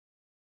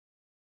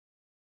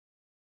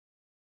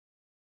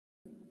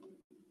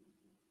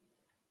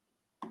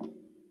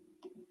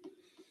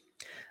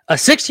A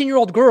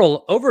 16-year-old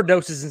girl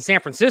overdoses in San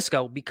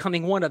Francisco,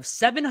 becoming one of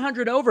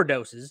 700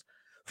 overdoses.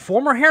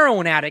 Former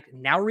heroin addict,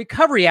 now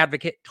recovery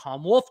advocate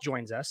Tom Wolfe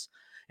joins us.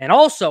 And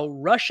also,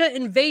 Russia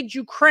invades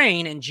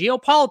Ukraine and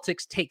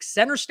geopolitics takes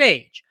center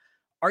stage.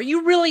 Are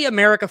you really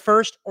America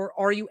first, or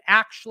are you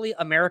actually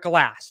America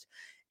last?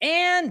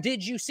 And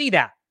did you see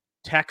that?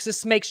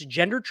 Texas makes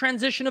gender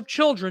transition of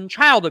children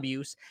child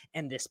abuse,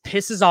 and this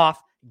pisses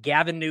off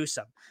Gavin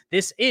Newsom.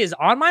 This is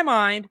On My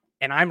Mind,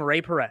 and I'm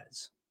Ray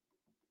Perez.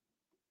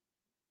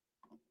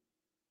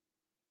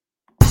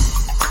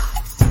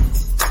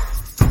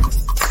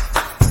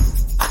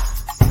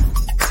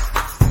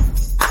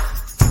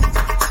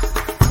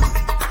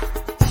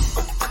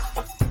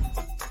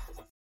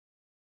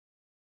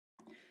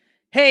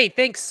 Hey,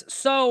 thanks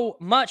so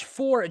much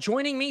for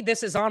joining me.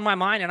 This is On My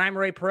Mind, and I'm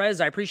Ray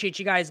Perez. I appreciate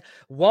you guys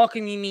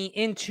welcoming me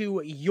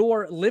into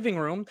your living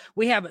room.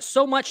 We have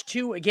so much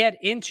to get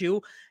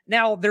into.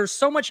 Now, there's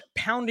so much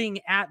pounding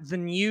at the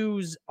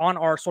news on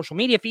our social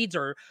media feeds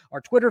or our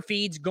Twitter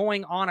feeds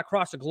going on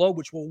across the globe,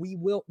 which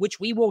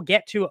we will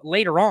get to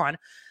later on.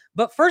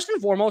 But first and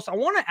foremost, I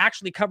want to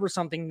actually cover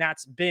something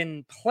that's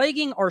been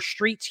plaguing our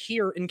streets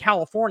here in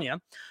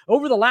California.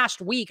 Over the last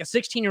week, a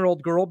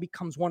 16-year-old girl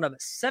becomes one of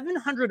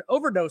 700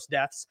 overdose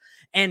deaths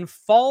and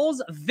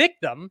falls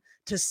victim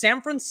to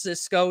San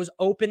Francisco's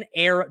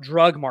open-air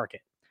drug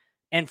market.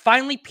 And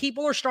finally,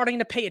 people are starting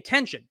to pay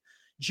attention.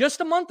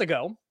 Just a month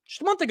ago,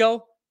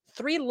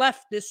 3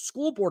 leftist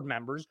school board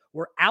members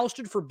were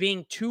ousted for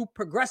being too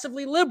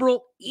progressively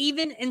liberal,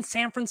 even in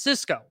San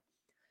Francisco.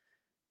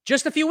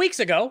 Just a few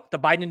weeks ago, the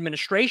Biden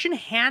administration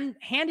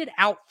handed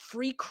out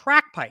free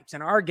crack pipes,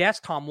 and our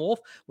guest, Tom Wolfe,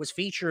 was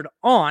featured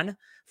on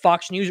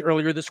Fox News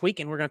earlier this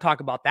week, and we're going to talk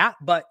about that.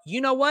 But you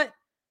know what?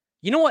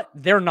 You know what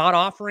they're not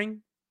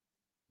offering?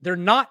 They're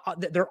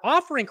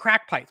offering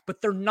crack pipes,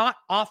 but they're not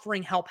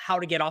offering help how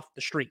to get off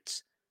the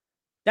streets.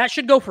 That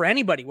should go for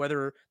anybody,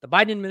 whether the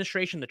Biden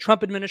administration, the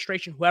Trump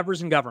administration,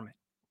 whoever's in government.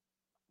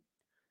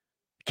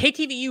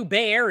 KTVU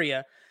Bay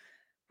Area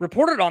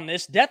reported on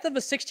this. Death of a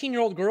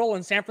 16-year-old girl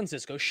in San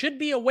Francisco should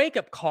be a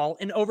wake-up call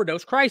in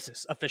overdose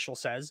crisis, official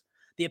says.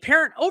 The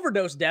apparent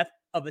overdose death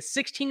of a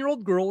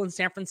 16-year-old girl in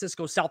San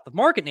Francisco's South of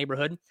Market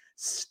neighborhood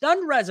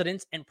stunned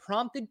residents and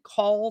prompted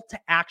call to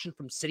action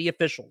from city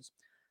officials.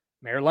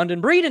 Mayor London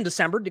Breed in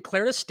December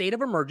declared a state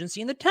of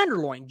emergency in the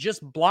Tenderloin,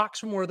 just blocks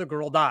from where the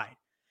girl died,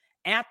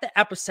 at the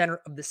epicenter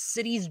of the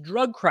city's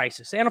drug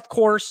crisis. And of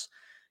course,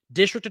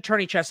 District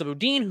Attorney Chesa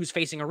Boudin, who's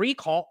facing a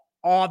recall,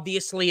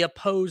 obviously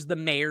opposed the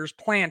mayor's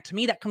plan. To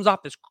me, that comes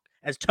off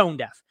as tone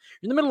deaf.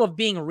 You're in the middle of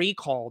being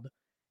recalled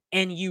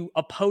and you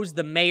oppose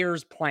the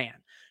mayor's plan.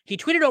 He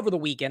tweeted over the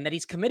weekend that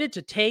he's committed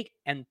to take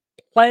and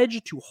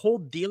pledge to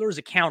hold dealers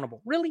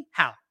accountable. Really?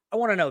 How? I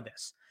want to know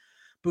this.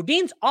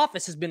 Boudin's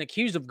office has been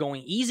accused of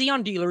going easy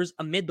on dealers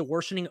amid the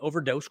worsening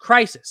overdose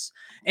crisis.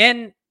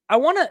 And I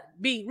want to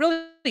be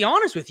really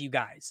honest with you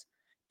guys,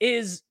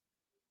 is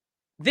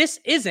this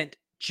isn't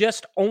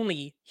just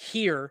only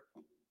here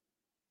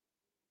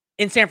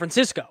in San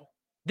Francisco.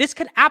 This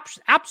could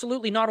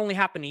absolutely not only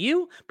happen to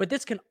you, but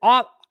this can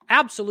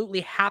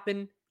absolutely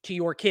happen to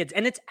your kids.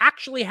 And it's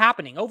actually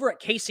happening. Over at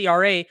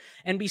KCRA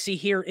NBC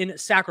here in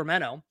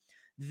Sacramento,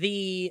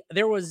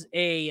 there was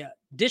a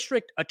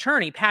district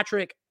attorney,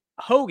 Patrick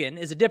Hogan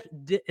is a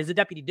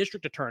deputy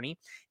district attorney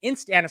in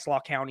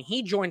Stanislaus County.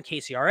 He joined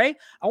KCRA.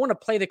 I want to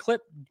play the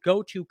clip.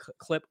 Go to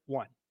clip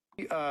 1.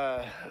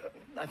 I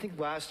think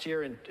last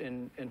year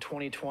in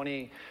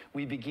 2020,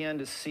 we began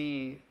to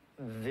see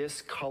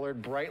this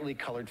brightly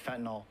colored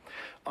fentanyl.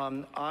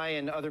 I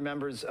and other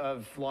members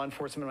of law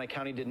enforcement in my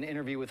county did an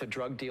interview with a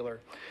drug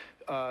dealer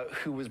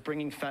who was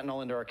bringing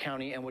fentanyl into our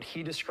county, and what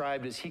he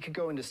described is he could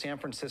go into San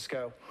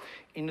Francisco,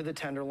 into the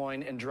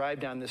Tenderloin, and drive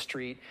down the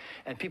street,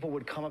 and people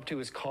would come up to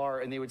his car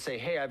and they would say,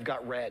 "Hey, I've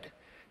got red.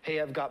 Hey,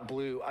 I've got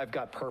blue. I've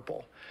got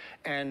purple."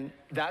 And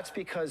that's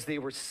because they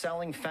were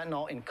selling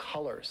fentanyl in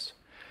colors.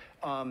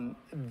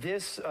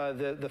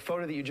 The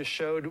photo that you just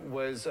showed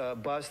was a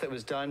bust that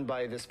was done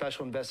by the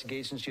Special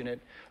Investigations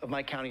Unit of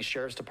my county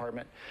Sheriff's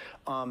Department.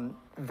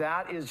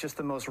 That is just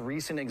the most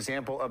recent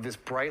example of this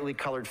brightly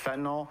colored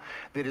fentanyl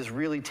that is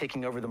really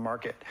taking over the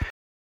market.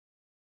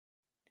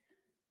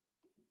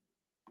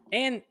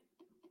 And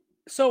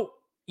so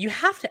you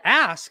have to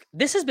ask,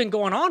 this has been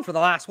going on for the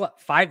last,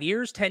 5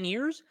 years, 10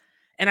 years?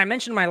 And I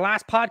mentioned in my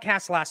last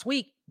podcast last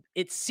week,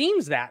 it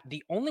seems that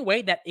the only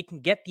way that it can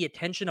get the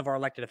attention of our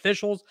elected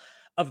officials,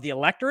 of the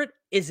electorate,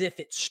 is if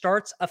it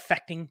starts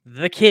affecting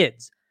the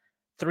kids.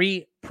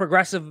 3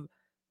 progressive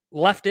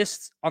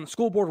leftists on the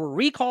school board were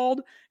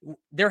recalled.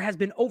 There has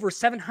been over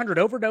 700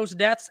 overdose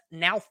deaths.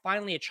 Now,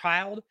 finally, a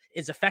child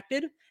is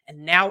affected,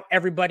 and now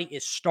everybody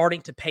is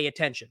starting to pay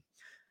attention.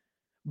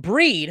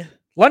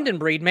 London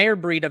Breed, Mayor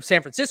Breed of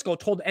San Francisco,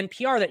 told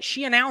NPR that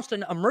she announced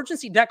an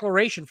emergency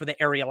declaration for the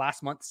area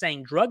last month,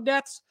 saying drug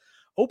deaths,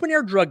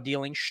 open-air drug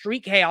dealing,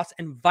 street chaos,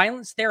 and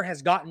violence there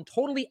has gotten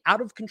totally out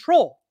of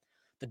control.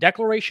 The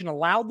declaration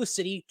allowed the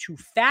city to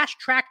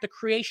fast-track the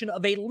creation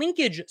of a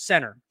linkage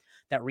center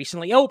that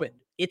recently opened.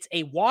 It's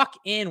a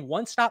walk-in,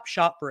 one-stop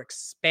shop for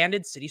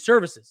expanded city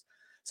services,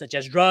 such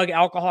as drug,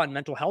 alcohol, and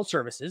mental health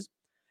services,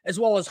 as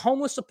well as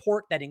homeless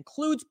support that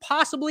includes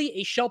possibly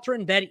a shelter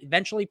in bed,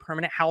 eventually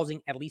permanent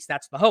housing. At least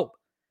that's the hope.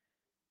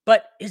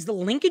 But is the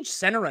linkage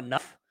center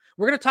enough?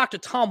 We're going to talk to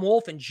Tom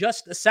Wolf in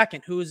just a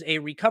second, who is a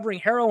recovering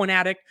heroin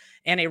addict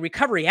and a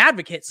recovery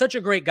advocate. Such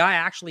a great guy. I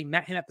actually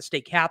met him at the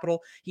state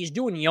capitol. He's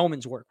doing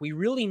yeoman's work. We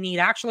really need,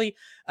 actually,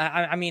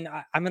 I'm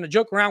going to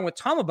joke around with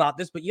Tom about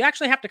this, but you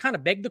actually have to kind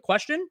of beg the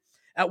question,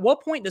 at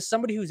what point does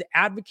somebody who's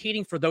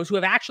advocating for those who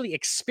have actually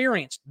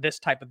experienced this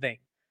type of thing,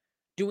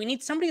 do we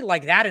need somebody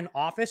like that in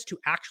office to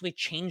actually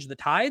change the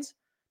tides?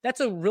 That's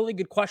a really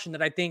good question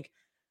that I think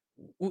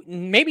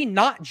maybe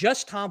not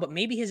just Tom, but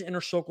maybe his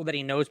inner circle, that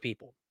he knows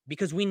people,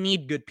 because we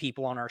need good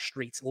people on our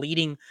streets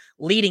leading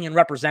and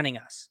representing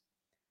us.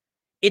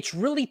 It's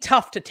really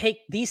tough to take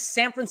these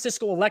San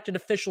Francisco elected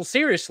officials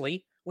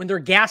seriously when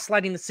they're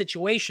gaslighting the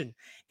situation.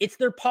 It's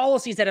their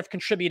policies that have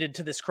contributed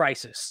to this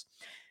crisis.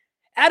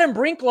 Adam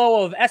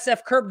Brinklow of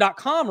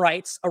sfcurb.com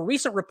writes, a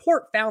recent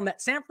report found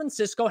that San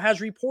Francisco has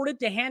reported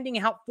to handing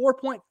out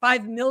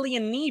 4.5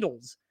 million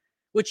needles,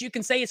 which you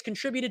can say has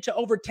contributed to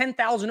over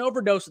 10,000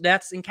 overdose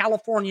deaths in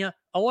California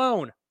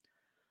alone.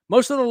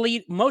 Most of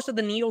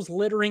the needles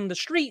littering the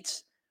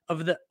streets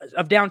of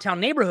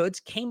downtown neighborhoods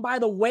came by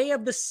the way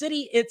of the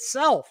city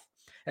itself,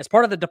 as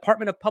part of the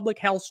Department of Public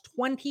Health's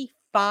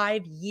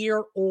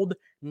 25-year-old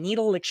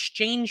needle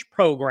exchange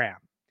program.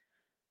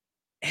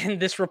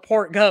 And this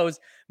report goes,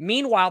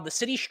 meanwhile, the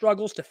city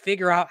struggles to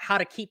figure out how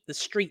to keep the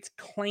streets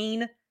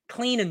clean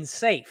and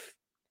safe.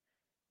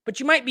 But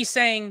you might be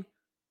saying,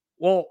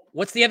 well,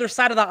 what's the other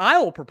side of the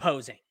aisle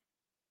proposing?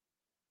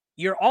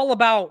 You're all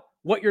about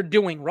what you're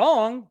doing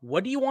wrong.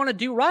 What do you want to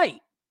do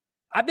right?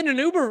 I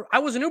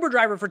was an Uber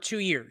driver for 2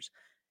 years,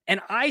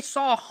 and I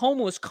saw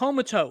homeless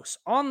comatose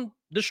on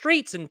the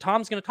streets, and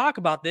Tom's going to talk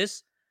about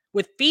this,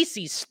 with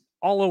feces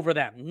all over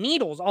them,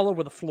 needles all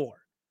over the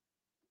floor.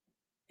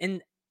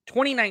 In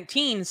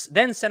 2019,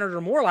 then Senator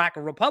Morlack,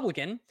 a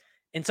Republican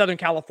in Southern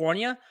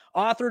California,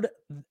 authored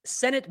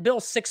Senate Bill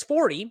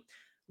 640,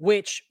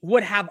 which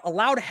would have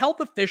allowed health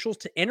officials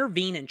to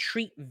intervene and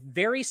treat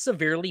very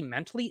severely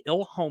mentally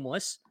ill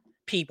homeless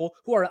people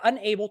who are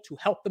unable to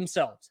help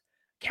themselves.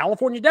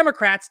 California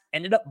Democrats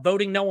ended up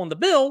voting no on the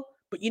bill,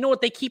 but you know what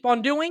they keep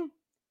on doing?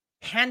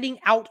 Handing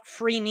out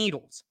free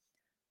needles.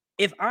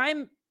 If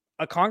I'm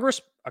a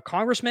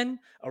congressman,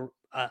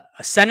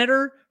 a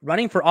senator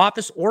running for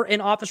office or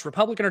in office,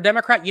 Republican or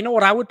Democrat, you know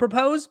what I would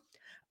propose?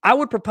 I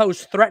would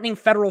propose threatening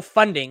federal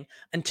funding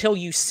until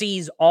you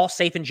seize all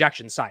safe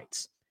injection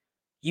sites.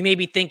 You may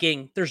be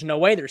thinking, there's no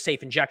way there's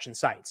safe injection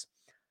sites.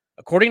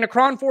 According to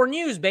Cron 4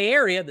 News, Bay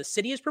Area, the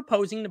city is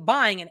proposing to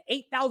buying an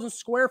 8,000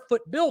 square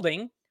foot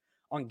building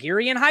on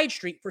Geary and Hyde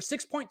Street for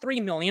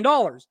 $6.3 million.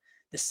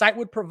 The site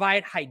would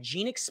provide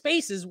hygienic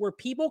spaces where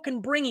people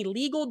can bring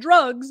illegal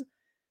drugs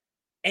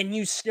and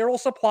use sterile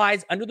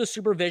supplies under the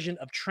supervision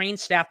of trained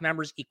staff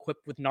members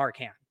equipped with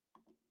Narcan.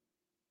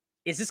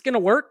 Is this going to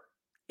work?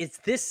 Is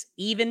this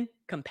even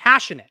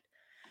compassionate?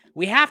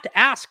 We have to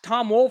ask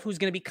Tom Wolf, who's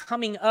going to be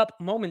coming up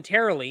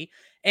momentarily.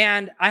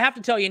 And I have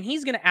to tell you, and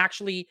he's going to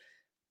actually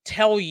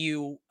tell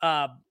you,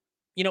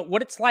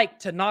 what it's like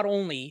to not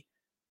only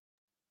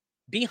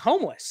be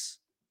homeless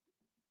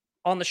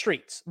on the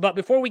streets. But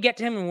before we get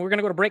to him, and we're going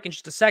to go to break in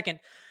just a second,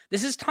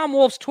 this is Tom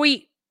Wolf's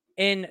tweet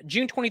in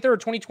June 23rd,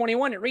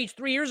 2021. It reads,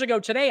 3 years ago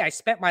today, I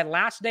spent my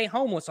last day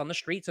homeless on the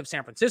streets of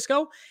San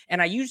Francisco,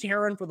 and I used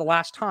heroin for the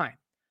last time.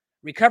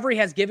 Recovery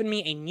has given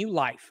me a new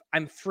life.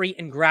 I'm free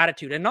in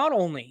gratitude. And not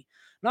only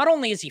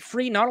is he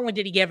free, not only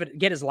did he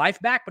get his life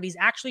back, but he's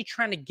actually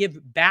trying to give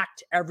back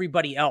to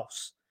everybody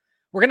else.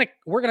 We're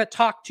gonna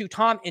talk to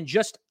Tom in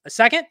just a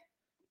second.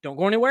 Don't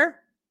go anywhere.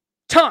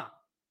 Tom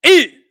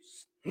is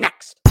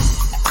next.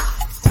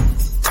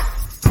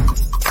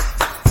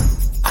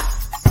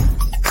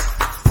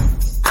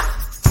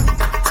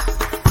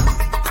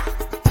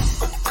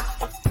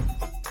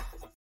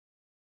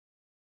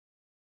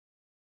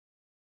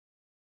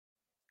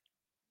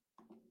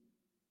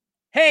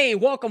 Hey,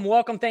 welcome.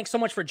 Thanks so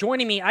much for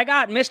joining me. I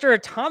got Mr.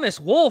 Thomas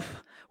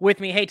Wolf with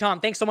me. Hey, Tom,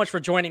 thanks so much for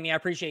joining me. I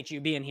appreciate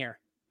you being here.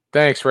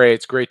 Thanks, Ray.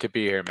 It's great to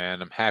be here,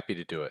 man. I'm happy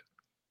to do it.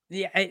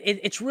 Yeah,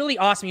 it's really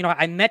awesome.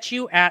 I met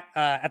you at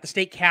the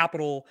state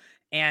capitol,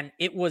 and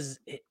it was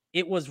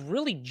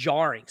really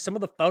jarring. Some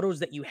of the photos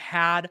that you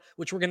had,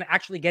 which we're going to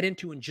actually get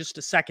into in just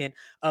a second,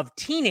 of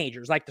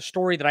teenagers, like the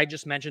story that I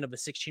just mentioned of a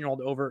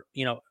 16-year-old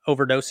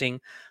overdosing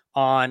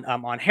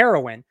on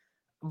heroin.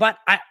 But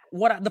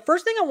the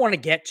first thing I want to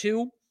get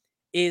to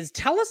is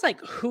tell us like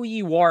who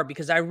you are,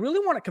 because I really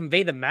want to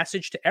convey the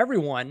message to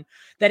everyone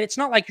that it's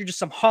not like you're just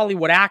some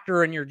Hollywood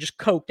actor and you're just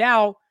coked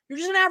out. You're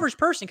just an average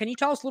person. Can you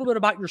tell us a little bit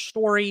about your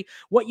story,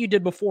 what you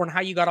did before, and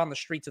how you got on the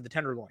streets of the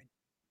Tenderloin?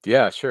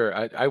 Yeah, sure.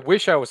 I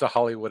wish I was a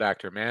Hollywood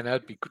actor, man.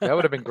 That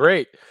would have been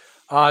great.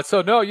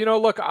 So no,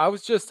 look, I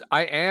was just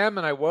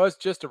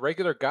a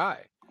regular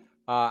guy.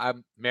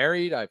 I'm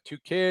married. I have 2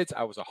 kids.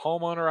 I was a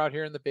homeowner out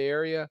here in the Bay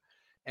Area.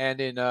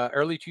 And in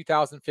early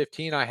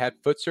 2015, I had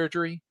foot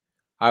surgery.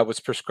 I was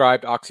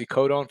prescribed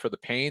oxycodone for the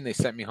pain. They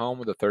sent me home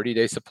with a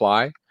 30-day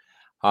supply.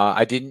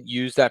 I didn't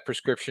use that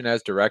prescription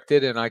as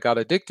directed, and I got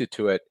addicted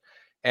to it.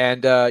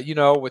 And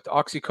with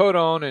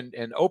oxycodone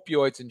and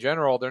opioids in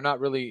general, they're not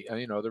really,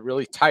 they're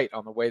really tight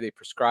on the way they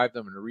prescribe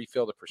them and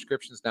refill the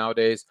prescriptions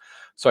nowadays.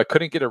 So I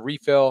couldn't get a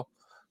refill.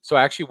 So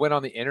I actually went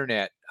on the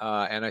internet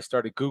and I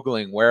started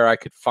Googling where I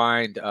could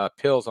find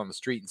pills on the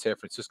street in San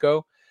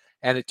Francisco.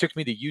 And it took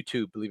me to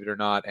YouTube, believe it or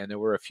not. And there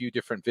were a few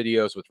different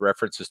videos with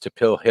references to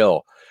Pill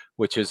Hill,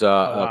 which is Oh,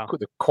 wow.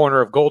 the corner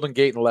of Golden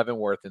Gate and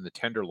Leavenworth in the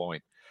Tenderloin.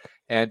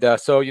 And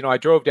so, I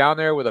drove down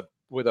there with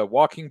a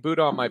walking boot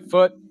on my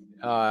foot,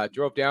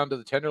 drove down to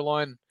the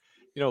Tenderloin,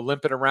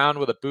 limping around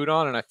with a boot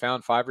on, and I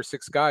found 5 or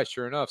 6 guys,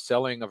 sure enough,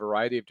 selling a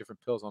variety of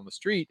different pills on the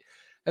street.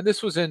 And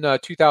this was in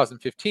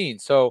 2015.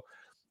 So,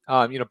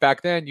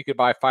 back then you could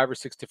buy 5 or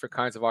 6 different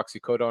kinds of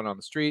oxycodone on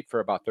the street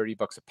for about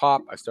 $30 a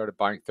pop. I started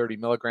buying 30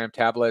 milligram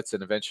tablets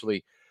and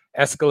eventually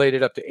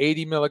escalated up to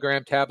 80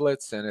 milligram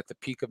tablets. And at the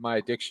peak of my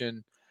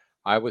addiction,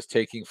 I was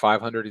taking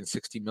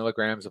 560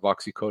 milligrams of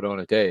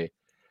oxycodone a day.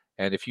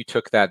 And if you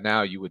took that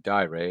now, you would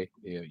die, Ray.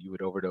 You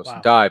would overdose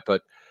and Wow. die.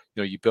 But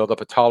you build up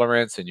a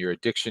tolerance, and your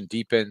addiction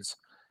deepens.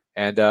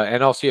 And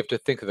also you have to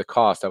think of the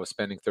cost. I was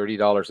spending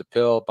 $30 a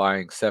pill,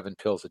 buying 7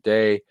 pills a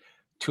day,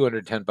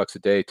 $210 a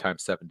day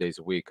times 7 days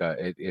a week.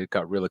 It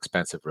got real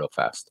expensive real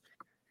fast.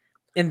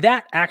 And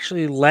that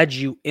actually led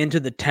you into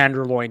the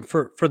Tenderloin.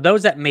 For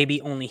those that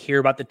maybe only hear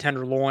about the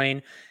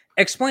Tenderloin,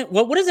 explain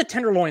what is a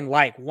Tenderloin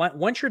like?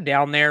 Once you're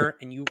down there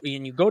and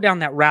you go down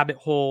that rabbit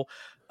hole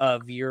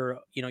of you're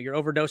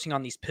overdosing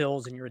on these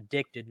pills and you're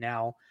addicted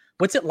now.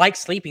 What's it like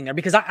sleeping there?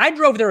 Because I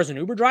drove there as an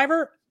Uber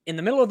driver in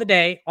the middle of the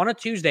day on a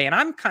Tuesday, and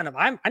I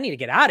need to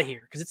get out of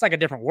here because it's like a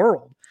different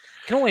world.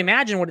 I can only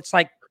imagine what it's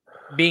like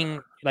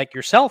being like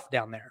yourself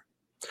down there.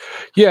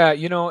 Yeah,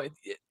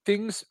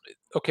 things.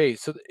 Okay,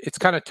 so it's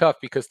kind of tough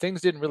because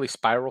things didn't really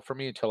spiral for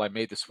me until I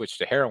made the switch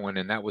to heroin,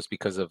 and that was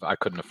because of I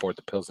couldn't afford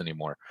the pills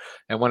anymore.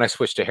 And when I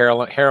switched to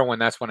heroin,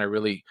 that's when I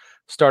really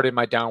started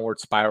my downward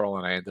spiral,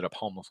 and I ended up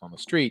homeless on the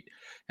street.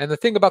 And the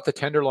thing about the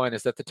Tenderloin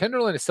is that the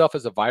Tenderloin itself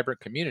is a vibrant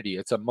community.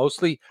 It's a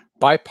mostly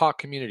BIPOC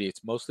community.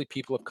 It's mostly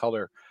people of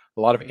color. A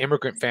lot of Mhm.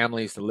 immigrant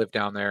families that live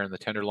down there in the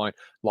Tenderloin.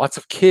 Lots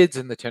of kids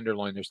in the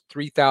Tenderloin. There's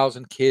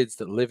 3,000 kids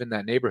that live in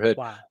that neighborhood,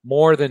 Wow.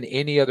 more than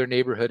any other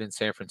neighborhood in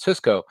San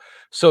Francisco.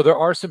 So there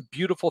are some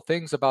beautiful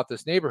things about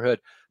this neighborhood,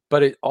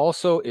 but it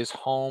also is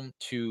home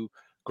to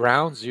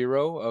ground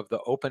zero of the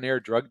open air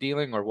drug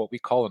dealing, or what we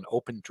call an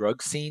open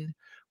drug scene,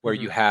 where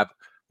you Mhm. have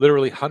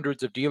literally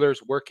hundreds of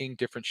dealers working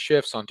different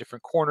shifts on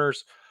different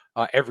corners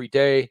every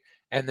day,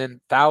 and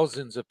then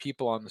thousands of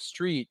people on the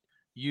street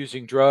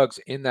using drugs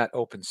in that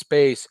open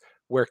space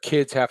where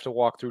kids have to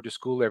walk through to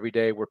school every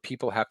day, where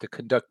people have to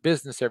conduct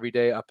business every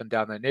day up and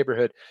down that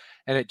neighborhood.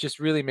 And it just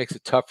really makes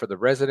it tough for the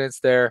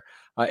residents there.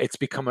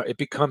 It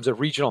becomes a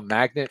regional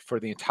magnet for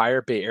the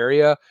entire Bay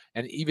Area,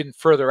 and even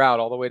further out,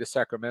 all the way to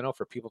Sacramento,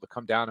 for people to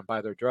come down and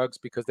buy their drugs,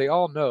 because they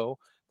all know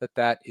that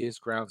that is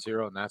ground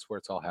zero and that's where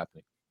it's all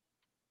happening.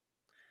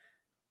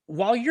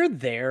 While you're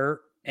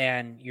there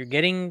and you're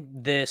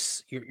getting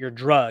your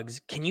drugs,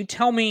 can you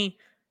tell me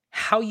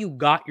how you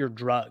got your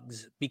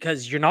drugs?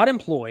 Because you're not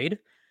employed.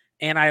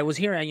 And I was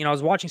hearing, I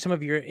was watching some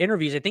of your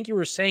interviews. I think you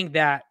were saying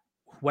that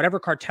whatever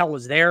cartel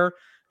was there,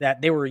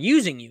 that they were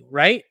using you,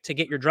 right? To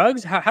get your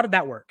drugs. How did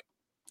that work?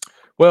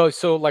 Well,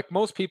 so like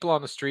most people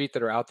on the street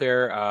that are out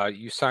there,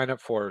 you sign up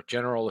for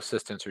general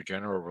assistance or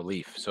general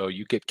relief. So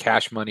you get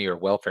cash money or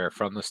welfare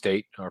from the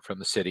state or from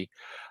the city.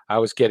 I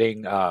was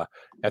getting,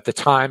 at the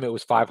time, it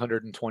was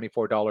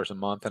 $524 a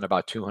month and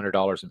about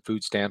 $200 in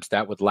food stamps.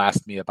 That would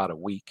last me about a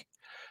week.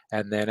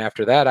 And then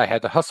after that, I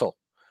had to hustle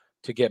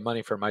to get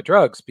money for my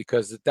drugs,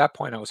 because at that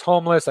point I was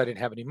homeless. I didn't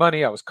have any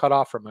money. I was cut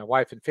off from my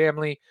wife and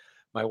family.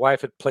 My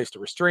wife had placed a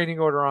restraining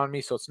order on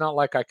me. So it's not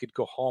like I could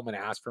go home and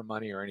ask for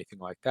money or anything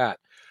like that.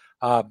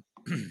 Um,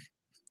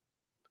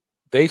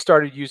 they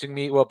started using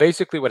me. Well,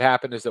 basically, what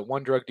happened is that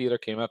one drug dealer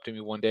came up to me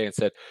one day and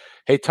said,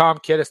 "Hey, Tom,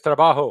 ¿quieres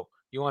trabajo?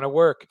 You want to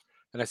work?"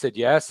 And I said,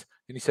 "Yes."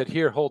 And he said,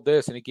 "Here, hold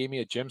this." And he gave me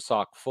a gym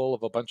sock full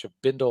of a bunch of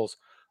bindles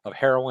of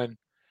heroin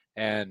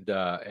and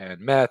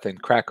meth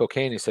and crack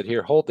cocaine. He said,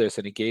 "Here, hold this."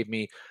 And he gave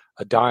me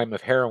a dime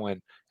of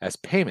heroin as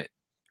payment.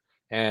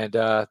 And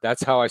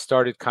that's how I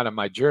started kind of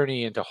my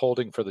journey into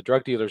holding for the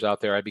drug dealers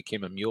out there. I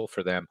became a mule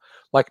for them,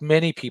 like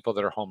many people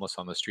that are homeless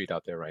on the street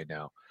out there right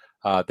now.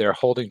 They're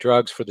holding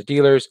drugs for the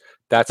dealers.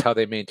 That's how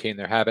they maintain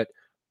their habit.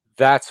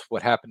 That's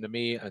what happened to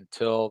me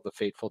until the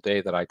fateful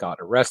day that I got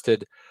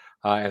arrested.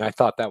 And I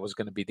thought that was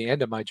going to be the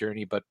end of my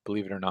journey, but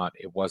believe it or not,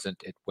 it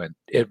wasn't.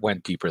 It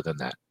went deeper than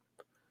that.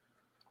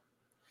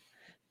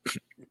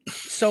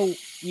 So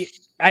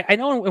I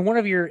know in one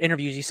of your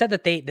interviews you said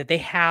that they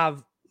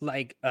have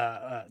like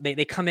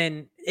they come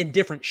in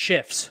different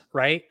shifts,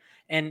 right?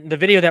 And the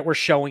video that we're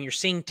showing, you're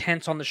seeing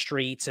tents on the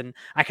streets, and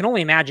I can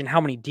only imagine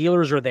how many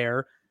dealers are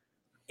there.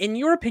 In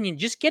your opinion,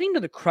 just getting to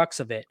the crux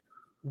of it,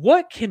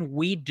 what can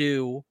we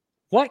do?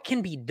 What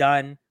can be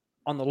done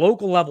on the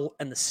local level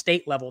and the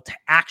state level to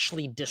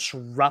actually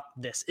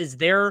disrupt this? Is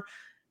there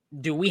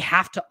do we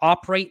have to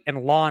operate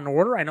in law and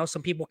order? I know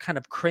some people kind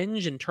of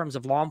cringe in terms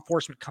of law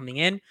enforcement coming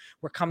in.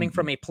 We're coming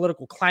from a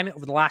political climate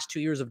over the last 2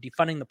 years of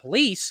defunding the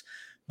police.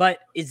 But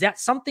is that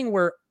something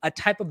where a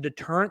type of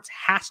deterrence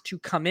has to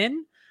come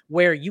in,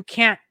 where you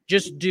can't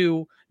just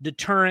do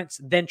deterrence,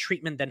 then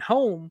treatment, then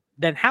home,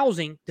 then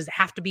housing? Does it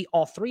have to be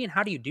all three? And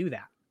how do you do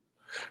that?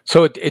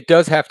 So it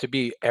does have to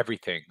be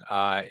everything,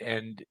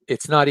 and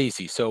it's not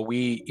easy. So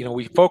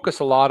we focus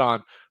a lot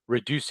on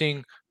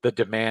reducing the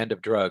demand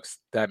of drugs.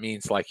 That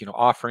means like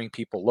offering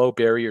people low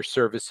barrier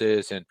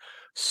services and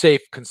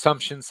safe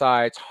consumption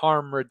sites,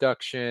 harm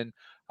reduction,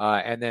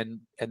 and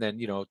then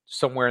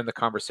somewhere in the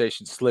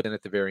conversation slid in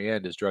at the very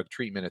end is drug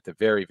treatment at the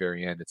very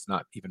very end. It's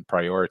not even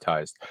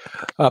prioritized,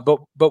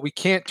 but we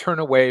can't turn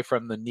away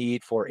from the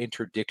need for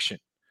interdiction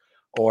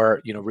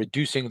or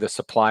reducing the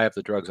supply of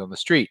the drugs on the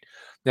street.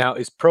 Now,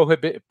 is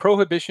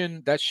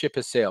prohibition, that ship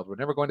has sailed. We're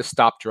never going to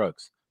stop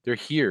drugs. They're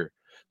here.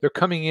 They're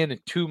coming in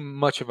too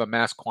much of a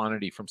mass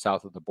quantity from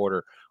south of the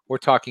border. We're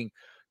talking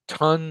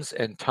tons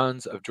and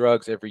tons of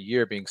drugs every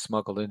year being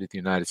smuggled into the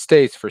United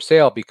States for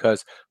sale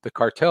because the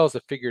cartels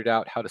have figured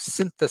out how to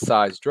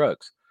synthesize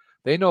drugs.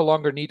 They no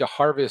longer need to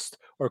harvest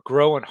or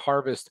grow and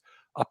harvest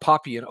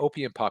an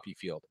opium poppy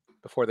field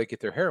before they get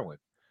their heroin.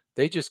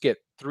 They just get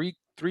three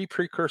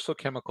precursor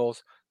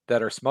chemicals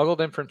that are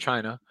smuggled in from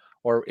China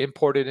or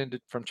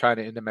imported from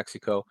China into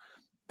Mexico.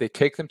 They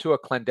take them to a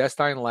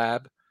clandestine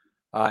lab,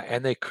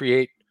 and they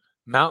create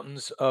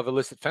mountains of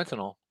illicit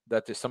fentanyl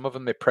that some of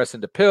them they press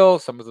into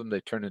pills, some of them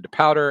they turn into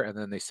powder, and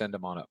then they send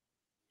them on up.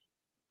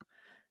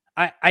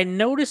 I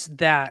noticed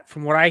that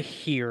from what I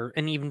hear,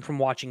 and even from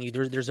watching you,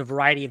 there's a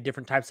variety of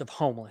different types of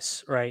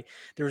homeless, right?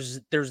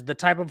 There's the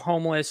type of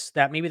homeless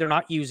that maybe they're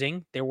not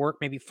using. They work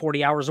maybe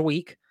 40 hours a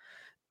week,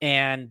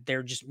 and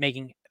they're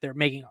making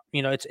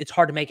it's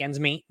hard to make ends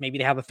meet. Maybe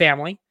they have a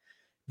family.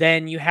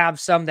 Then you have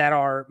some that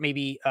are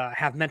maybe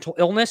have mental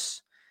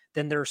illness.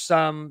 Then there's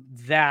some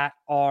that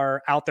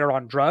are out there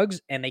on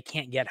drugs and they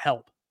can't get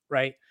help,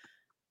 right?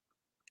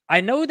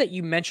 I know that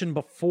you mentioned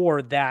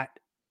before that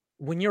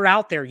when you're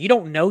out there, you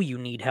don't know you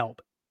need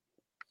help.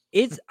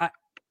 It's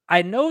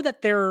I know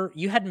that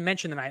you hadn't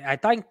mentioned, and I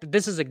think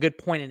this is a good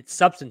point and it's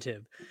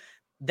substantive,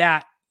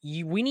 that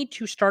we need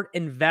to start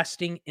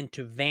investing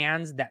into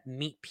vans that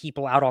meet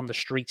people out on the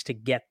streets to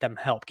get them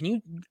help. Can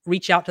you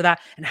reach out to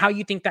that and how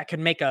you think that could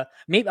make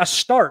maybe a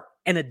start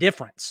and a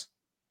difference?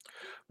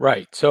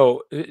 Right.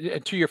 So,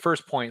 to your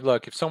first point,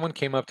 look, if someone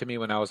came up to me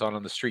when I was out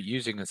on the street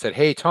using and said,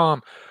 "Hey,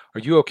 Tom, are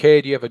you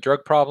okay? Do you have a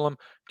drug problem?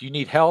 Do you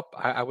need help?"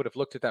 I would have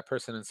looked at that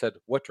person and said,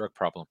 "What drug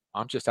problem?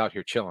 I'm just out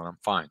here chilling. I'm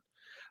fine."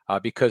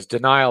 Because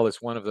denial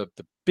is one of the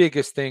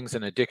biggest things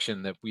in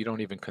addiction that we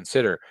don't even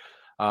consider.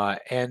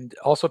 And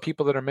also,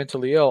 people that are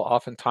mentally ill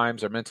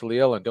oftentimes are mentally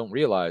ill and don't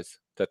realize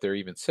that they're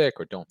even sick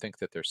or don't think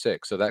that they're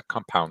sick. So that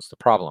compounds the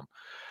problem.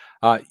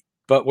 Uh,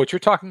 but what you're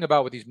talking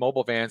about with these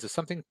mobile vans is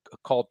something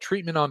called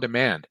treatment on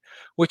demand,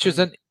 which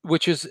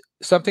is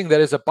something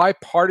that is a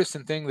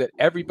bipartisan thing that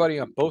everybody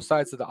on both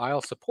sides of the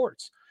aisle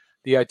supports.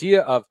 The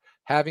idea of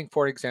having,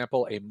 for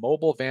example, a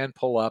mobile van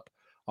pull up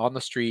on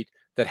the street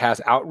that has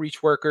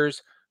outreach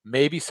workers,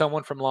 maybe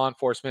someone from law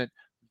enforcement.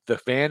 The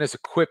van is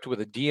equipped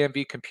with a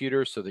DMV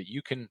computer so that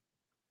you can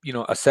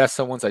assess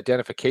someone's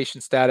identification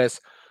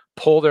status,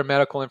 pull their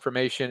medical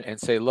information, and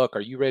say, look,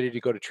 are you ready to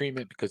go to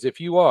treatment? Because if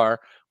you are,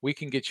 we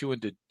can get you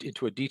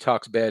into a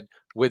detox bed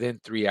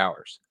within 3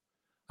 hours.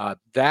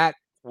 That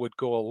would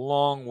go a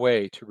long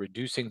way to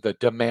reducing the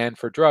demand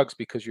for drugs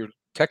because you're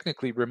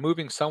technically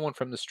removing someone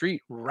from the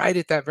street right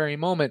at that very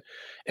moment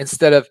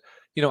instead of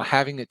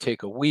having it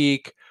take a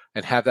week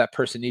and have that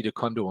person need to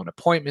come to an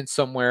appointment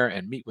somewhere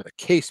and meet with a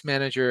case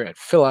manager and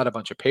fill out a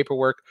bunch of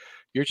paperwork.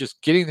 You're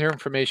just getting their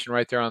information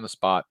right there on the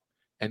spot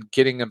and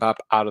getting them up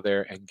out of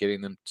there and getting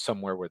them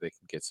somewhere where they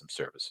can get some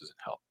services and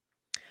help.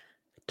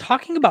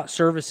 Talking about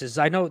services,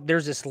 I know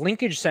there's this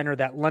linkage center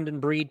that London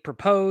Breed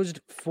proposed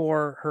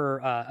for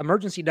her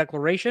emergency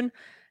declaration.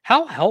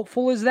 How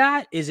helpful is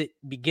that? Is it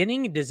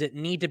beginning? Does it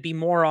need to be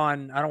more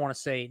on, I don't want to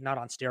say not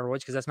on steroids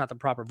because that's not the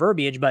proper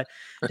verbiage, but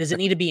does it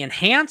need to be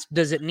enhanced?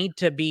 Does it need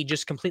to be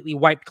just completely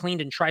wiped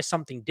cleaned and try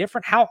something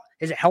different? How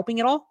is it helping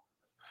at all?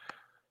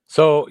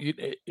 So,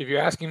 if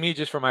you're asking me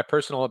just for my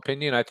personal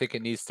opinion, I think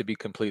it needs to be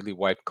completely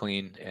wiped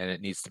clean and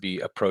it needs to be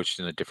approached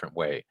in a different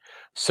way.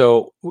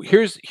 So,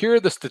 here are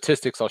the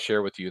statistics I'll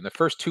share with you. In the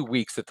first 2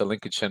 weeks that the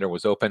Linkage Center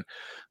was open,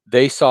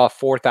 they saw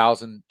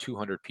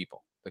 4,200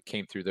 people that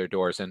came through their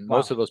doors, and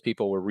most Wow. of those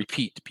people were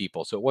repeat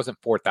people. So it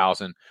wasn't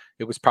 4,000;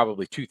 it was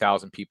probably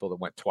 2,000 people that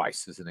went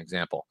twice, as an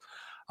example.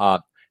 Uh,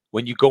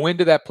 when you go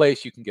into that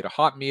place, you can get a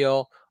hot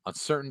meal. On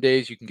certain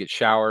days, you can get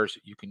showers.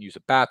 You can use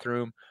a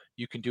bathroom.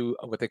 You can do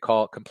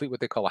complete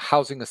what they call a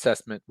housing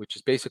assessment, which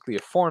is basically a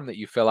form that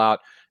you fill out,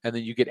 and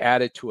then you get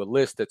added to a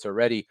list that's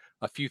already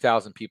a few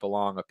thousand people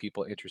long of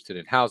people interested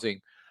in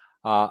housing.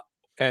 Uh,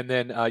 and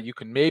then you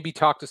can maybe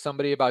talk to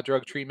somebody about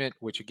drug treatment,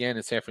 which again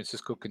in San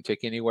Francisco can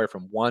take anywhere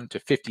from 1 to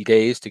 50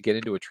 days to get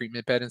into a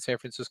treatment bed in San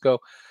Francisco.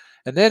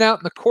 And then out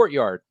in the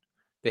courtyard,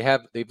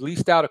 they've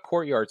leased out a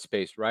courtyard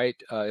space, right,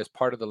 as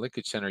part of the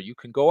linkage center. You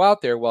can go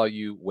out there while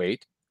you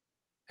wait,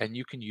 and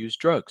you can use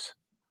drugs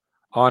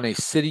on a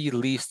city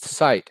leased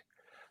site.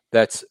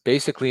 That's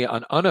basically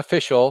an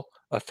unofficial,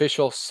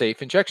 official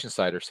safe injection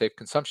site or safe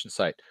consumption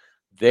site.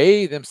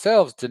 They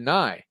themselves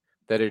deny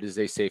that it is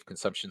a safe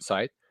consumption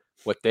site.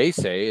 What they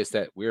say is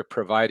that we're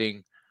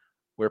providing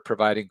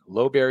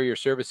low barrier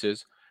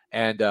services,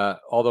 and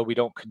although we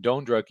don't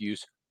condone drug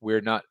use,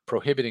 we're not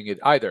prohibiting it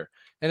either.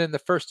 And in the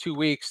first 2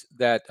 weeks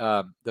that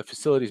the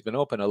facility's been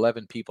open,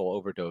 11 people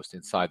overdosed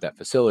inside that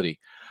facility.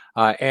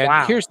 And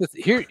Wow. here's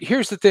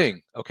the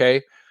thing,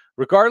 okay?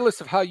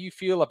 Regardless of how you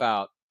feel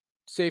about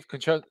safe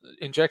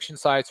injection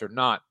sites or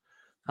not,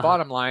 Uh-huh.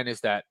 bottom line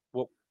is that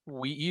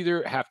we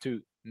either have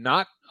to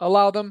not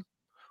allow them,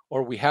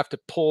 or we have to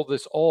pull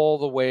this all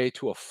the way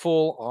to a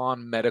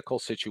full-on medical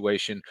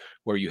situation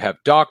where you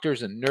have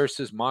doctors and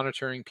nurses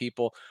monitoring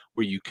people,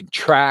 where you can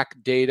track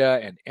data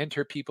and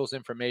enter people's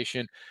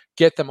information,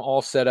 get them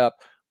all set up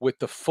with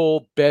the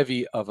full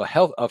bevy of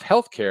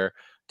healthcare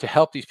to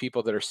help these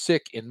people that are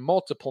sick in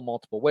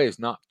multiple ways,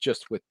 not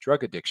just with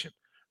drug addiction,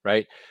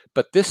 right?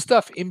 But this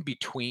stuff in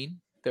between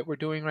that we're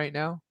doing right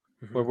now,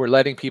 where Mhm. we're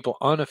letting people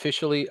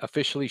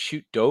officially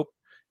shoot dope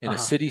in a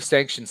Uh-huh. city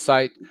sanctioned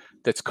site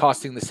that's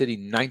costing the city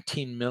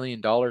 $19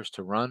 million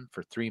to run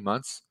for 3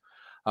 months,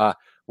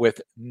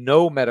 with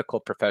no medical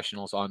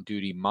professionals on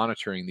duty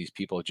monitoring these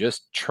people,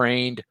 just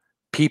trained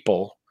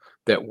people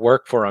that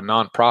work for a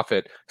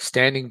nonprofit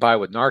standing by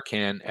with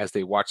Narcan as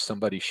they watch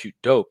somebody shoot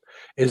dope,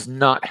 is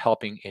not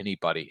helping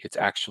anybody. It's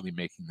actually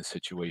making the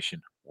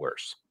situation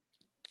worse.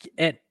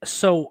 And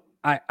so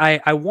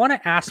I want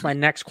to ask my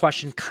next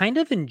question kind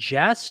of in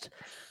jest,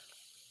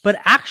 but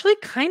actually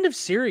kind of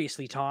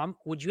seriously, Tom.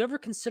 Would you ever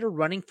consider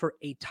running for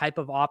a type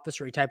of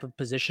office or a type of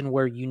position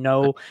where you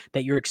know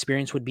that your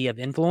experience would be of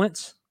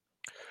influence?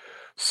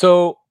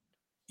 So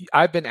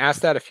I've been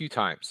asked that a few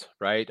times,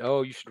 right?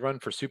 Oh, you should run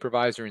for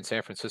supervisor in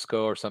San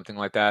Francisco or something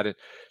like that. And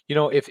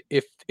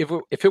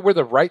if it were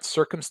the right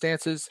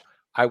circumstances,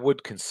 I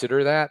would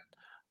consider that.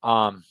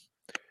 Um,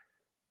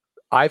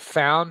 I've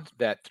found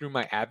that through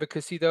my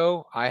advocacy,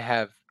 though, I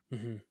have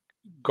Mhm.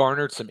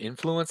 garnered some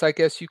influence, I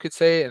guess you could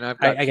say, and I've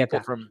got I get people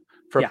that. from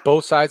Yeah.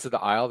 both sides of the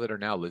aisle that are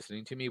now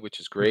listening to me, which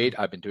is Mhm. great.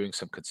 I've been doing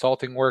some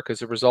consulting work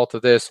as a result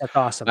of this, That's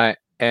awesome.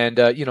 and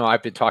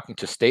I've been talking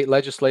to state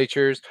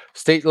legislators,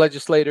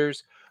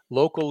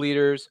 local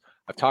leaders.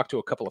 I've talked to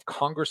a couple of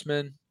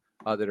congressmen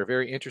that are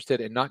very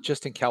interested, and not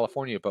just in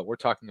California, but we're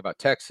talking about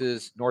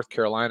Texas, North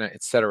Carolina,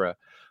 etc.,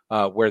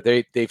 where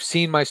they've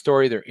seen my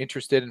story, they're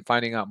interested in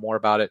finding out more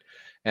about it,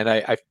 and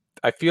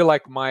I feel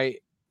like my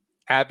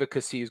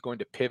advocacy is going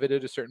to pivot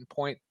at a certain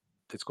point.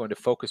 That's going to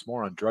focus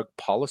more on drug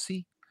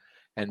policy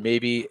and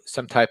maybe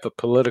some type of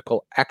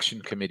political action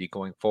committee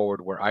going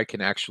forward where I can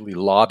actually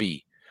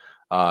lobby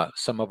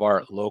some of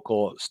our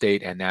local,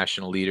 state, and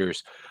national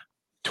leaders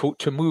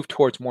to move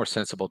towards more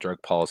sensible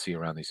drug policy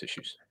around these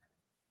issues.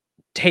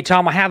 Hey,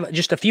 Tom, I have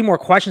just a few more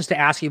questions to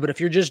ask you, but if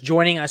you're just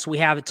joining us, we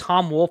have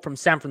Tom Wolf from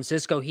San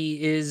Francisco.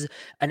 He is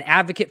an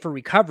advocate for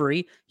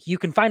recovery. You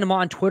can find him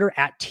on Twitter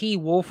at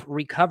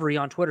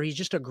TWolfRecovery on Twitter. He's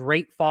just a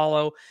great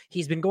follow.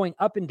 He's been going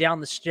up and down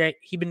the state.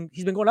 He's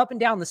been going up and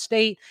down the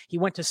state. He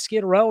went to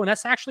Skid Row, and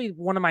that's actually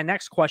one of my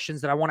next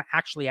questions that I want to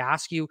actually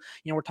ask you.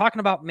 We're talking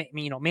about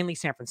mainly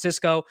San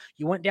Francisco.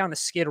 You went down to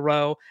Skid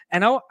Row,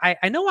 and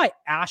I know I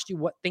asked you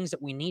what things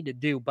that we need to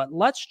do, but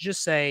let's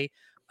just say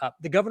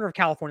the governor of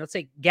California, let's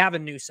say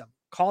Gavin Newsom,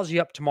 calls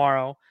you up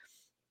tomorrow,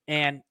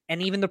 and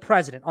even the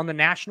president on the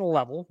national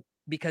level,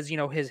 because he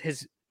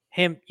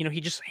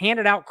just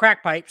handed out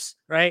crack pipes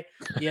right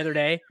the other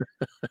day.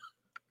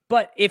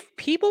 But if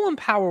people in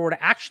power were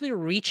to actually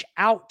reach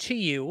out to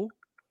you,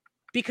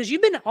 because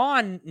you've been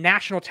on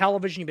national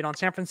television, you've been on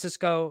San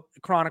Francisco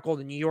Chronicle,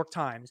 the New York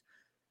Times,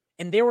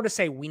 and they were to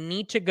say we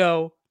need to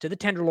go to the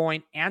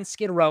Tenderloin and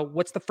Skid Row,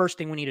 what's the first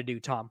thing we need to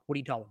do, Tom? What do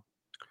you tell them?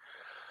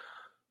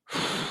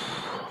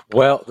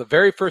 Well, the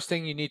very first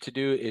thing you need to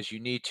do is you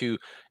need to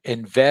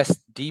invest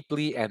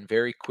deeply and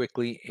very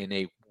quickly in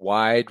a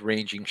wide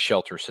ranging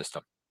shelter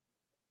system.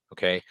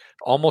 Okay.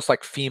 Almost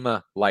like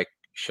FEMA like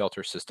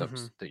shelter Mm-hmm.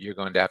 systems that you're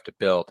going to have to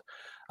build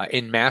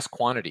in mass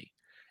quantity.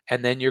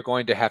 And then you're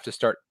going to have to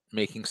start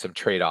making some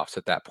trade offs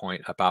at that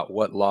point about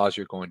what laws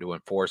you're going to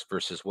enforce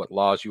versus what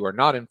laws you are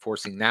not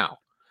enforcing now.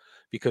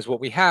 Because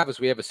what we have is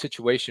we have a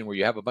situation where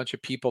you have a bunch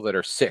of people that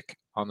are sick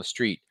on the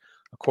street.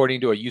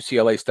 According to a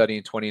UCLA study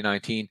in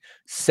 2019,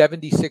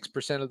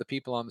 76% of the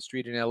people on the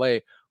street in LA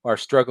are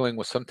struggling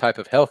with some type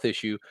of health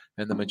issue,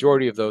 and the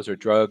majority of those are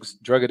drugs,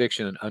 drug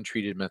addiction, and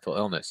untreated mental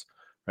illness,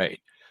 right?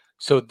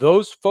 So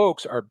those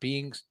folks are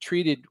being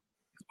treated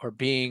or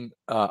being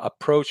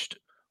approached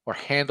or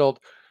handled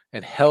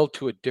and held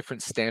to a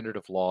different standard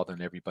of law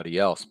than everybody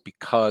else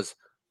because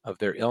of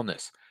their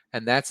illness.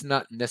 And that's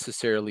not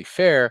necessarily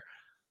fair,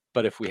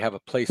 but if we have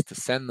a place to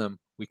send them,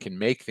 we can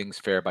make things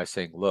fair by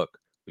saying, look,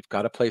 we've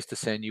got a place to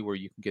send you where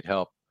you can get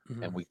help.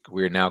 And Mm-hmm.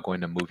 we're now going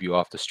to move you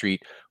off the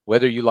street,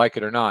 whether you like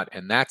it or not.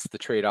 And that's the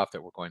trade off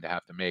that we're going to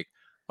have to make.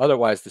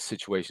 Otherwise, the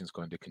situation is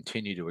going to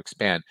continue to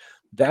expand.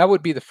 That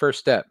would be the first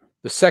step.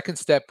 The second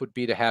step would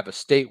be to have a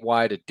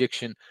statewide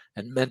addiction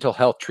and mental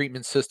health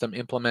treatment system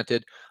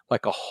implemented,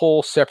 like a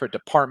whole separate Do,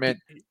 department,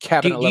 do,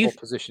 cabinet do you level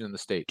position in the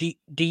state.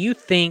 do you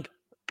think,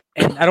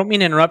 and I don't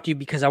mean to interrupt you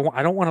because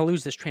I don't want to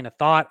lose this train of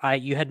thought. I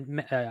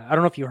don't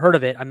know if you heard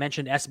of it. I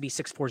mentioned SB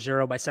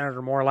 640 by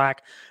Senator Morlack,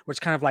 where it's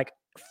kind of like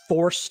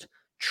forced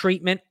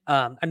treatment.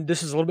 And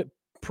this is a little bit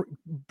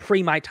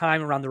pre my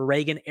time, around the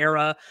Reagan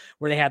era,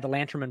 where they had the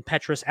Lantern and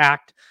Petrus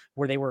Act,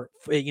 where they were,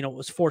 it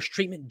was forced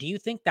treatment. Do you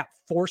think that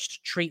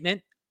forced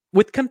treatment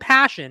with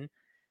compassion,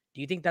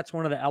 do you think that's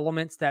one of the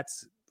elements that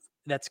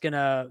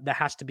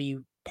has to be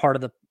part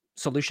of the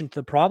solution to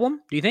the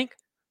problem? Do you think?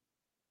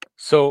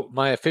 So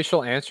my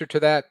official answer to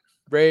that,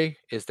 Ray,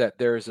 is that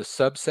there is a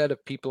subset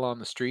of people on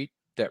the street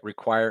that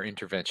require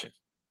intervention.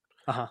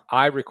 Uh-huh.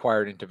 I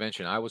required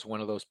intervention. I was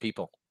one of those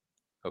people.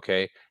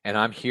 Okay. And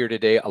I'm here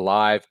today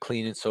alive,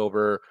 clean and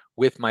sober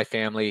with my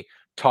family,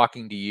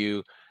 talking to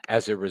you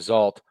as a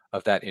result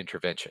of that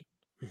intervention.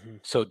 Mm-hmm.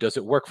 So does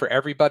it work for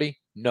everybody?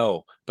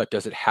 No. But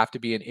does it have to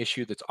be an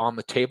issue that's on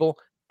the table?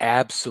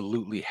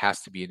 Absolutely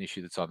has to be an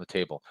issue that's on the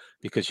table,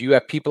 because you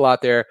have people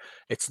out there.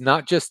 It's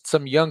not just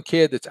some young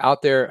kid that's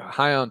out there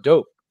high on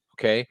dope.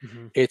 Okay.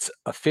 Mm-hmm. It's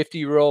a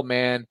 50-year-old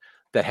man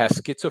that has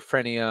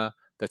schizophrenia,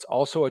 that's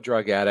also a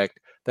drug addict,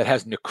 that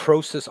has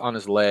necrosis on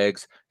his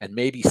legs and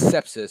maybe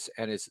sepsis,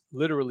 and is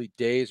literally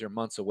days or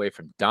months away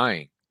from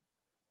dying.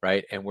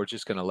 Right. And we're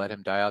just going to let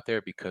him die out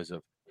there because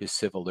of his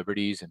civil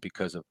liberties and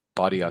because of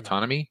body Mm-hmm.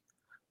 autonomy?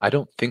 I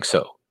don't think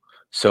so.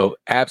 So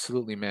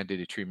absolutely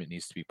mandated treatment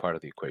needs to be part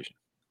of the equation.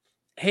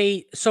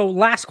 Hey, so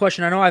last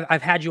question. I know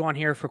I've had you on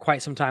here for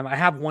quite some time. I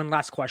have one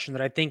last question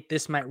that I think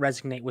this might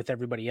resonate with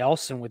everybody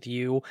else and with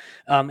you.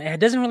 And it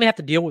doesn't really have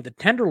to deal with the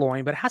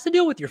tenderloin, but it has to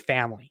deal with your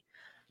family.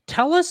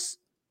 Tell us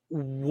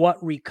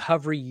what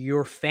recovery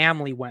your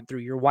family went through,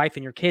 your wife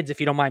and your kids, if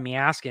you don't mind me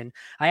asking.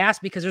 I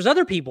ask because there's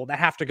other people that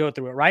have to go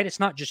through it, right? It's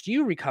not just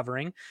you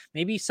recovering.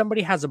 Maybe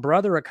somebody has a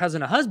brother, a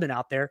cousin, a husband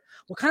out there.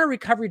 What kind of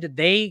recovery did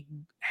they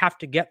have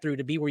to get through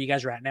to be where you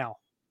guys are at now?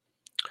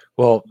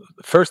 Well,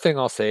 the first thing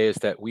I'll say is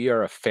that we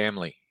are a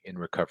family in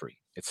recovery.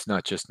 It's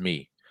not just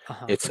me.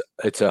 Uh-huh.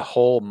 It's a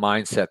whole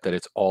mindset that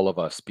it's all of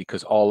us,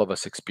 because all of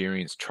us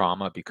experience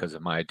trauma because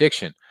of my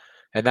addiction.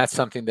 And that's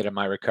something that in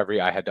my recovery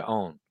I had to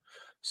own.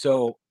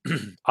 So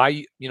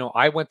I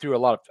went through a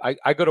lot of,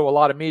 I go to a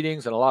lot of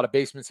meetings and a lot of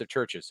basements of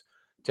churches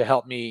to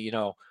help me,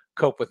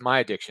 cope with my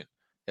addiction,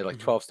 at like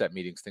Mm-hmm. 12-step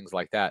meetings, things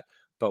like that.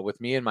 But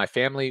with me and my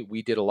family,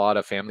 we did a lot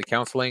of family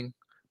counseling.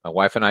 My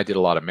wife and I did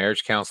a lot of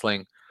marriage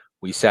counseling.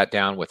 We sat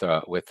down with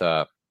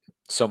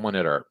someone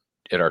at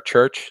our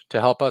church to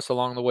help us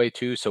along the way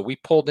too. So we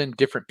pulled in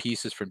different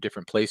pieces from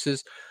different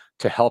places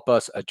to help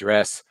us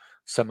address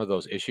some of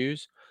those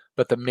issues.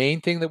 But the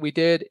main thing that we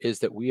did is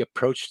that we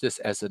approached this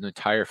as an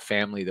entire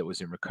family that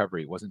was in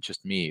recovery. It wasn't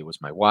just me, it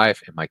was my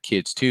wife and my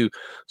kids too.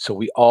 So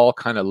we all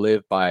kind of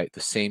live by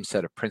the same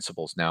set of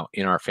principles now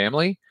in our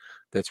family,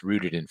 that's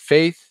rooted in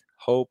faith,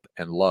 hope,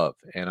 and love.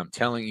 And I'm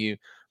telling you,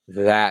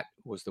 that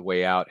was the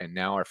way out. And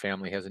now our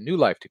family has a new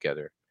life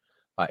together.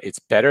 It's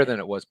better than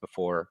it was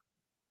before,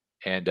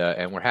 and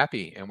we're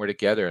happy and we're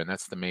together, and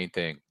that's the main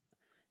thing.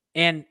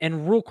 And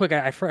real quick,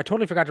 I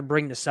totally forgot to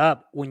bring this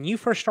up. When you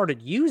first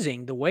started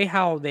using, the way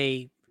how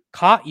they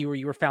caught you or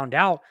you were found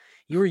out,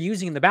 you were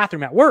using in the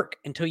bathroom at work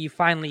until you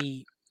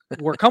finally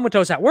were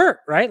comatose at work,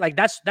 right? Like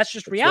that's just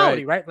That's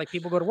reality, right. right? Like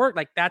people go to work,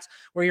 like that's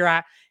where you're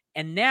at.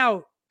 And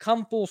now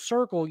come full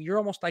circle, you're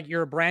almost like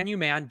you're a brand new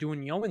man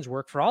doing yeoman's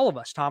work for all of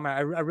us, Tom.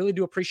 I really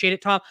do appreciate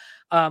it, Tom.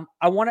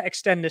 I want to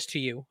extend this to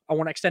you. I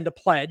want to extend a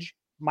pledge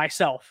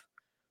myself.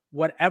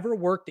 Whatever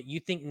work that you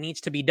think needs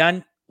to be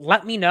done,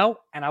 let me know,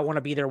 and I want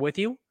to be there with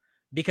you,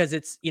 because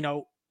it's, you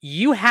and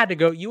your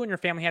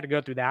family had to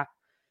go through that.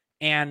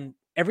 And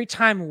every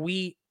time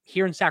we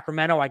here in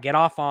Sacramento, I get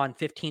off on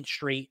 15th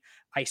Street,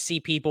 I see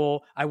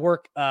people, I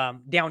work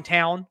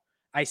downtown,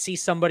 I see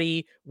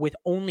somebody with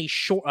only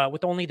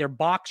their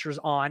boxers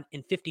on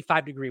in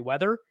 55-degree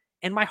weather,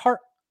 and my heart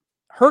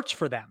hurts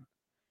for them.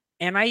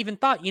 And I even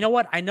thought, you know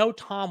what? I know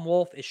Tom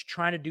Wolf is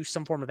trying to do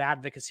some form of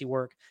advocacy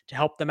work to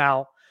help them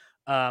out.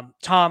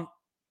 Tom,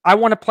 I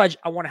want to pledge,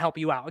 I want to help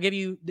you out. I'll give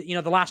you,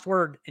 the last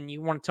word, and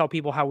you want to tell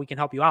people how we can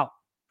help you out.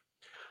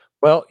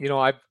 Well,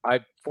 I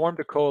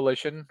formed a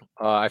coalition.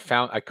 I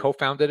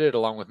co-founded it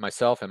along with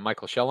myself and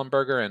Michael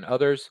Schellenberger and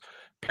others.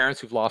 Parents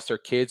who've lost their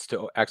kids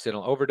to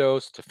accidental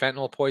overdose, to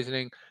fentanyl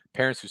poisoning.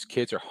 Parents whose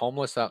kids are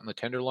homeless out in the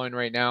Tenderloin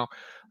right now.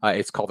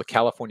 It's called the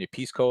California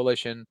Peace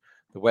Coalition.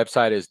 The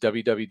website is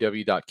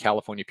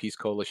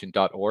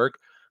www.californiapeacecoalition.org.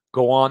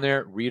 Go on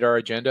there, read our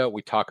agenda.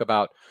 We talk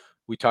about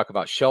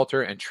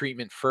shelter and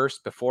treatment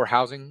first before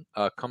housing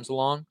comes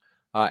along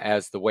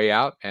as the way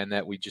out, and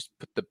that we just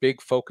put the big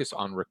focus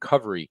on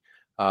recovery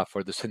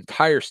for this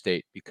entire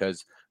state,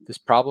 because this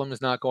problem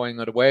is not going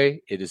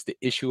away. It is the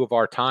issue of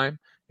our time.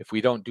 If we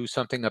don't do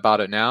something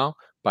about it now,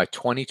 by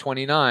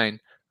 2029,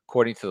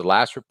 according to the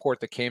last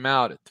report that came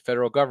out, the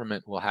federal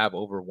government will have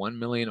over 1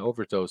 million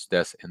overdose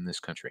deaths in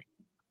this country.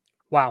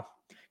 Wow.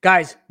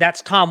 Guys,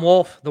 that's Tom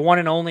Wolf, the one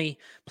and only.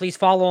 Please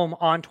follow him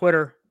on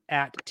Twitter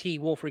at T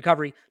Wolf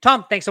Recovery.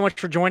 Tom, thanks so much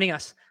for joining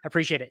us. I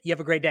appreciate it. You have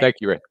a great day. Thank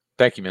you, Ray.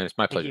 Thank you, man. It's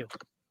my Thank pleasure. you.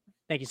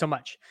 Thank you so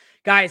much.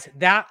 Guys,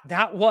 that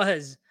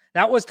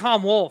was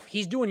Tom Wolf.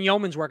 He's doing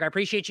yeoman's work. I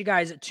appreciate you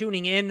guys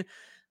tuning in.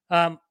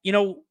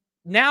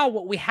 Now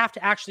what we have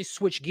to actually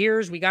switch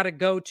gears. We got to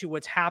go to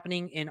what's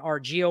happening in our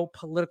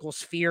geopolitical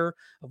sphere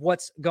of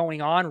what's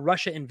going on.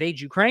 Russia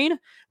invades Ukraine.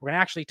 We're going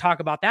to actually talk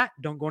about that.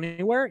 Don't go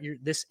anywhere.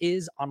 This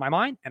is On My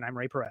Mind, and I'm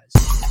Ray Perez.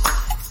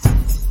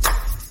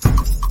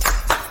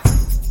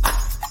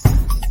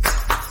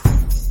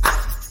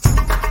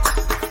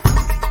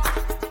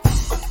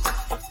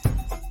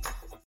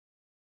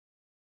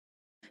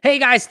 Hey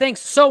guys,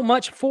 thanks so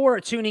much for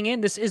tuning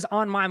in. This is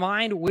On My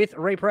Mind with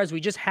Ray Perez. We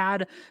just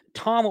had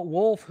Tom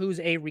Wolf, who's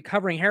a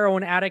recovering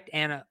heroin addict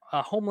and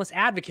a homeless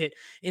advocate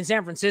in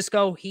San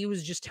Francisco. He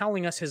was just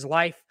telling us his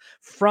life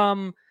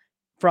from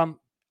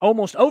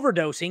almost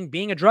overdosing,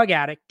 being a drug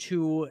addict,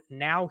 to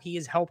now he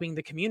is helping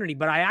the community.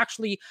 But I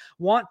actually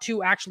want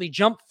to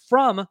jump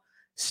from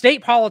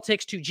state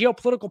politics to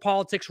geopolitical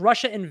politics.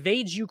 Russia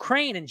invades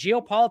Ukraine and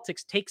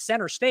geopolitics takes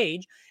center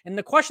stage. And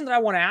the question that I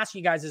want to ask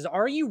you guys is,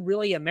 are you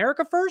really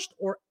America first,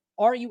 or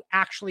are you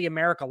actually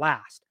America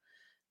last?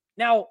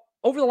 Now,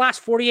 over the last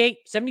 48,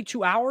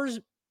 72 hours,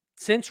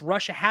 since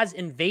Russia has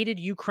invaded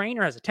Ukraine,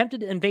 or has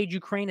attempted to invade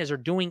Ukraine, as they're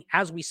doing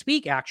as we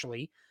speak,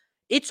 actually,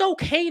 it's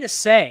okay to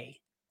say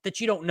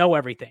that you don't know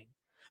everything.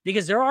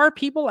 Because there are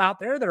people out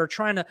there that are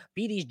trying to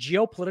be these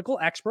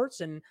geopolitical experts,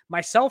 and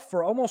myself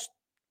for almost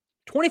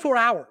 24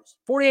 hours,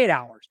 48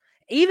 hours.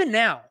 Even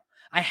now,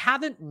 I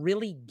haven't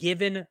really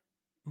given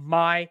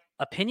my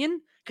opinion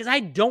because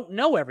I don't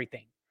know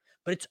everything.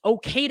 But it's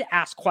okay to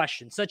ask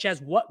questions such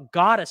as, what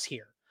got us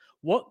here?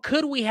 What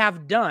could we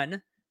have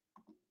done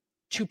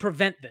to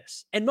prevent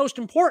this? And most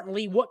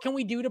importantly, what can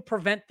we do to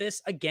prevent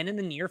this again in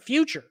the near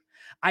future?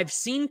 I've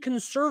seen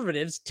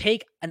conservatives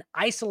take an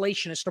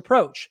isolationist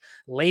approach,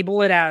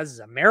 label it as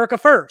America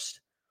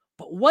first.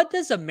 But what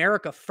does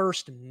America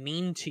first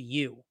mean to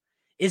you?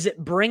 Is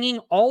it bringing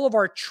all of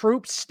our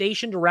troops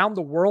stationed around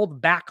the world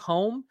back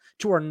home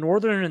to our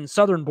northern and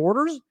southern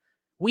borders?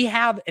 We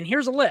have, and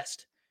here's a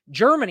list.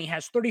 Germany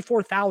has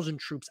 34,000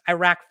 troops,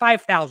 Iraq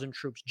 5,000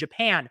 troops,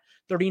 Japan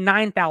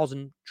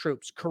 39,000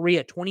 troops,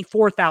 Korea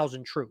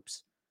 24,000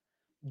 troops.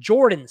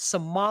 Jordan,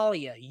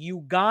 Somalia,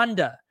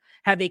 Uganda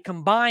have a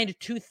combined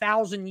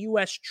 2,000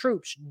 U.S.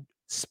 troops,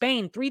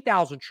 Spain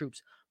 3,000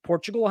 troops,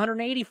 Portugal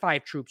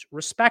 185 troops,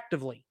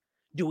 respectively.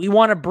 Do we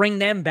want to bring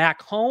them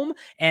back home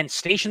and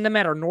station them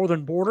at our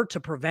northern border to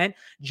prevent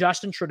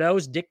Justin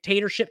Trudeau's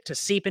dictatorship to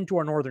seep into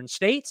our northern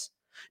states?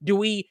 Do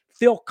we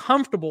feel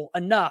comfortable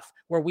enough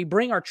where we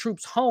bring our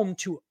troops home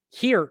to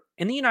here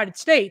in the United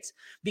States?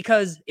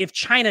 Because if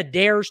China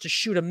dares to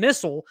shoot a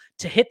missile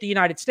to hit the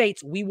United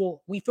States, we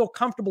feel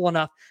comfortable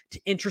enough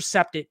to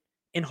intercept it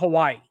in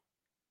Hawaii.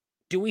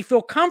 Do we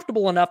feel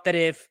comfortable enough that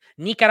if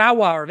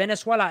Nicaragua or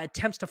Venezuela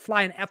attempts to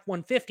fly an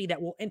F-150, that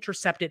we'll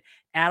intercept it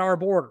at our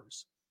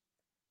borders?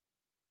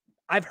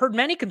 I've heard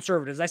many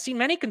conservatives, I've seen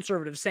many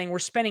conservatives saying we're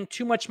spending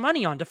too much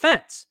money on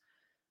defense.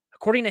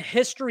 According to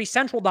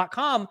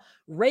HistoryCentral.com,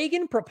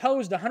 Reagan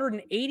proposed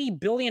 $180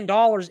 billion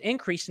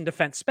increase in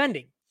defense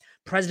spending.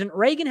 President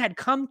Reagan had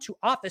come to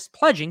office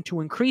pledging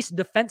to increase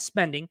defense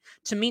spending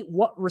to meet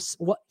what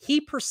he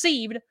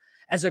perceived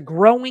as a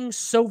growing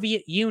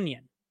Soviet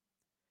Union.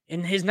 In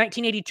his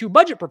 1982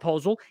 budget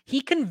proposal, he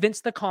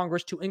convinced the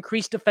Congress to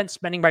increase defense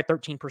spending by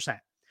 13%.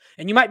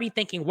 And you might be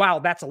thinking, wow,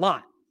 that's a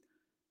lot.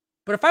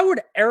 But if I were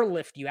to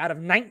airlift you out of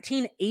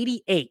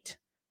 1988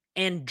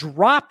 and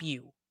drop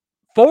you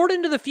forward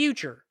into the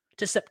future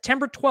to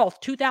September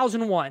 12th,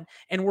 2001,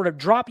 and were to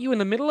drop you in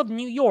the middle of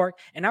New York,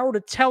 and I were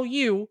to tell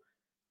you,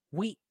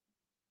 we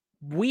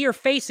are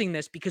facing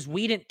this because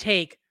we didn't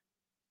take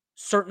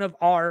certain of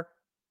our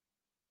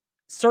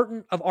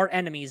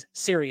enemies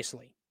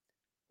seriously.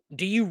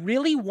 Do you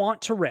really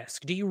want to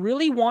risk? Do you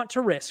really want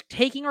to risk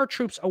taking our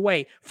troops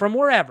away from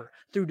wherever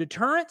through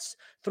deterrence,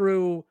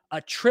 through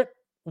a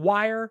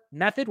tripwire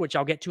method, which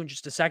I'll get to in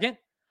just a second,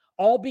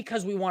 all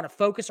because we want to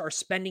focus our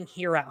spending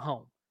here at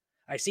home?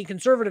 I see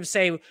conservatives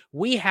say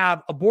we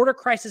have a border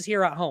crisis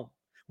here at home.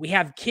 We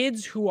have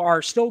kids who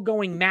are still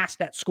going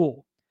masked at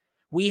school.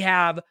 We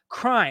have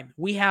crime.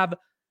 We have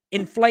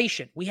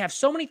inflation. We have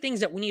so many things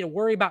that we need to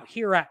worry about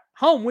here at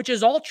home, which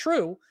is all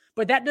true,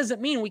 but that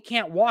doesn't mean we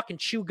can't walk and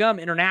chew gum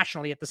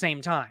internationally at the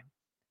same time.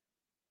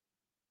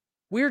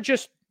 We're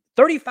just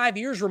 35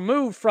 years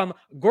removed from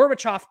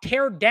Gorbachev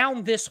tear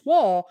down this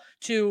wall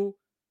to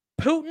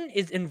Putin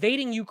is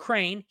invading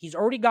Ukraine. He's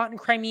already gotten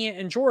Crimea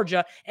and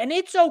Georgia, and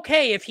it's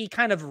okay if he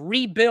kind of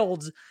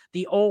rebuilds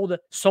the old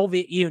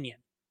Soviet Union.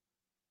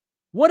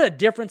 What a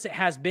difference it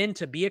has been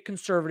to be a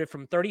conservative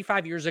from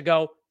 35 years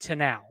ago to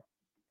now.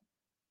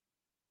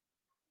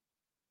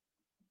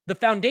 The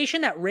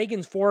foundation that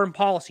Reagan's foreign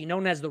policy,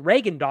 known as the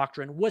Reagan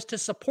Doctrine, was to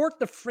support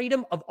the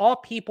freedom of all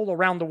people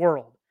around the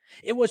world.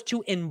 It was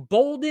to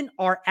embolden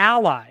our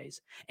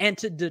allies and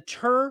to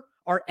deter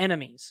our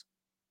enemies.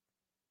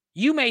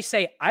 You may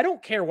say, I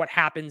don't care what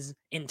happens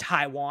in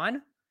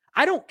Taiwan.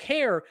 I don't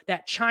care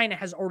that China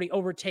has already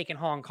overtaken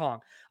Hong Kong.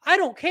 I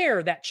don't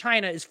care that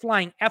China is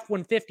flying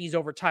F-150s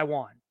over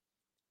Taiwan.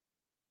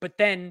 But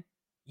then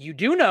you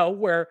do know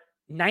where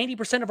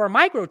 90% of our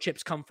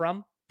microchips come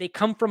from. They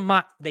come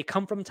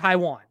from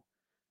Taiwan.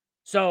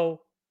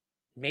 So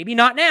maybe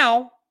not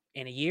now,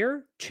 in a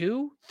year,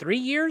 2, 3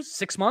 years,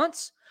 6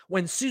 months,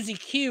 when Susie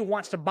Q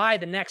wants to buy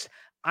the next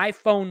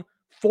iPhone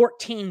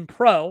 14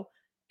 Pro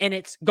and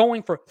it's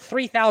going for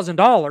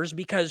 $3,000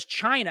 because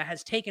China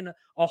has taken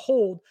a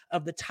hold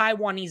of the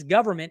Taiwanese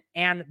government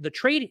and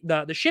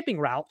the shipping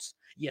routes.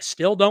 You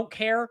still don't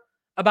care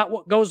about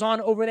what goes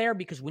on over there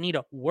because we need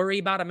to worry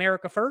about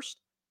America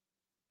first.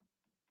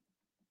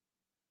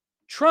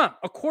 Trump,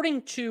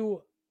 according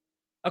to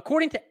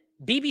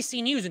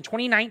BBC News in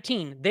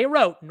 2019, they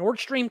wrote Nord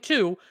Stream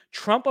 2,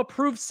 Trump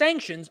approved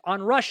sanctions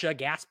on Russia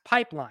gas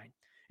pipeline.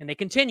 And they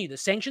continue, the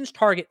sanctions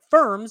target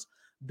firms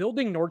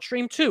building Nord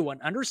Stream 2, an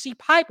undersea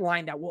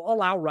pipeline that will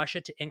allow Russia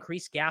to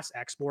increase gas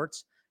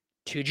exports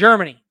to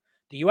Germany.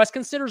 The U.S.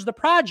 considers the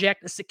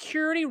project a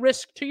security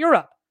risk to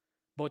Europe.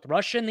 Both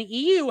Russia and the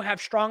EU have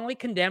strongly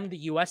condemned the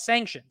U.S.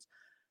 sanctions.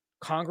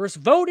 Congress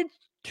voted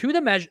through the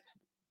measures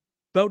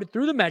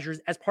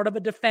as part of a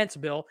defense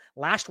bill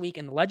last week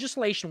in the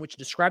legislation which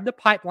described the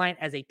pipeline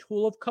as a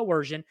tool of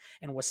coercion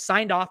and was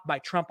signed off by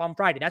Trump on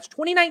Friday. That's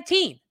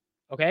 2019,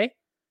 okay?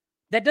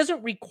 That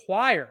doesn't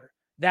require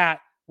that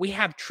we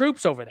have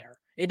troops over there.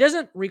 It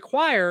doesn't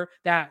require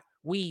that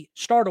we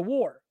start a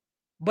war,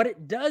 but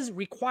it does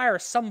require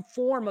some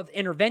form of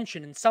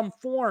intervention and some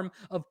form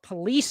of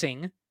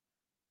policing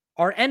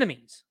our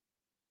enemies.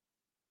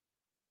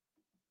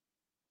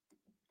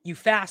 You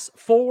fast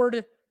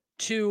forward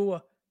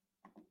to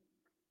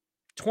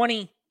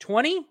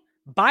 2020,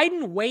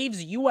 Biden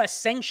waives U.S.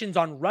 sanctions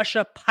on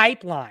Russia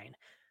pipeline.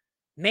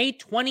 May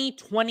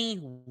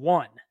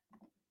 2021.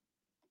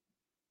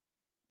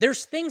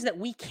 There's things that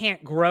we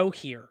can't grow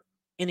here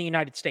in the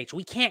United States.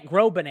 We can't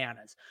grow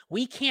bananas.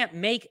 We can't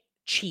make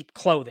cheap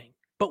clothing,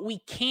 but we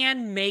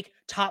can make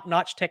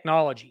top-notch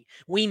technology.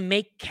 We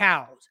make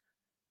cows.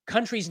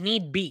 Countries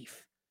need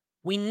beef.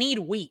 We need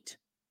wheat.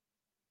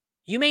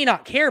 You may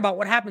not care about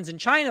what happens in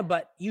China,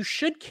 but you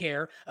should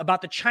care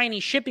about the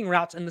Chinese shipping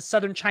routes in the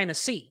southern China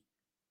Sea.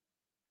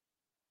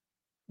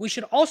 We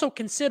should also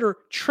consider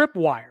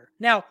tripwire.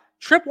 Now,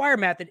 tripwire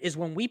method is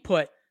when we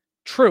put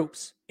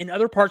troops in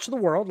other parts of the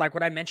world, like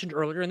what I mentioned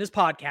earlier in this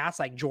podcast,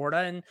 like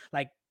Jordan,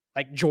 like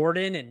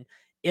Jordan and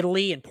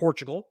Italy and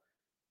Portugal.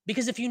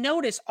 Because if you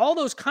notice, all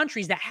those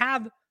countries that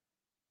have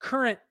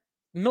current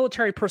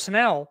military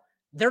personnel,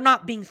 they're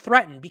not being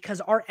threatened because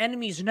our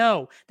enemies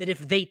know that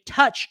if they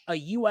touch a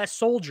U.S.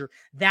 soldier,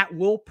 that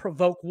will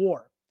provoke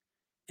war.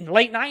 In the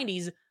late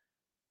 90s,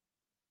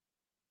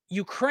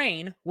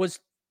 Ukraine was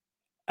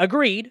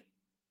agreed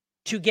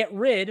to get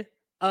rid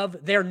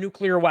of their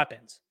nuclear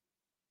weapons.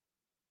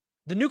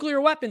 The nuclear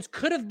weapons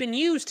could have been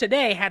used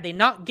today had they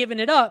not given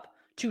it up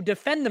to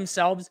defend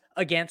themselves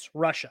against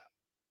Russia.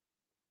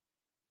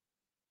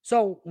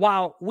 So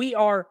while we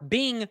are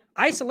being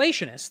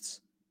isolationists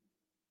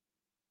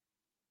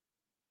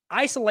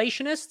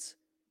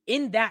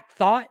in that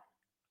thought,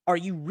 are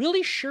you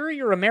really sure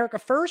you're America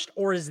first,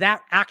 or is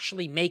that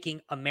actually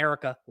making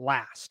America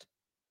last?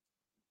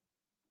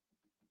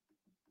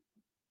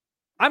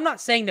 I'm not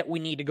saying that we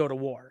need to go to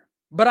war,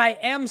 but I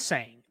am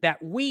saying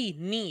that we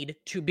need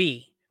to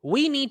be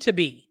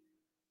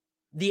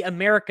the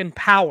American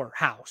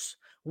powerhouse.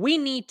 We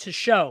need to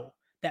show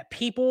that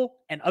people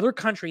and other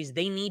countries,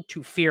 they need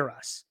to fear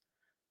us.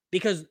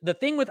 Because the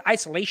thing with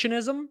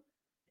isolationism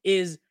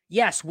is,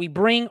 yes, we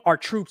bring our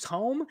troops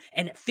home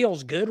and it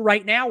feels good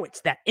right now.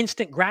 It's that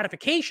instant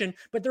gratification,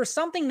 but there's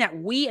something that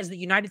we as the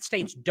United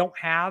States don't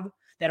have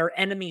that our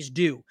enemies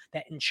do,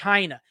 that in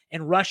China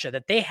and Russia,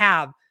 that they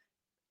have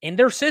in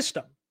their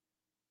system.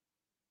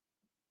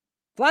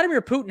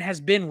 Vladimir Putin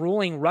has been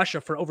ruling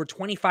Russia for over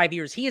 25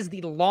 years. He is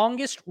the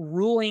longest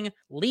ruling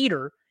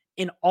leader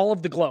in all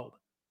of the globe.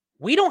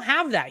 We don't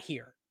have that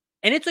here,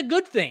 and it's a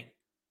good thing.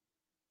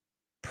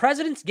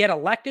 Presidents get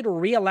elected or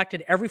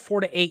reelected every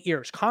 4 to 8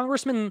 years.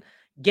 Congressmen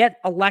get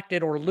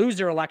elected or lose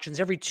their elections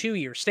every 2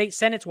 years. State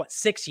Senate's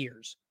 6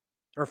 years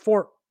or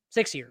 4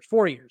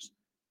 years.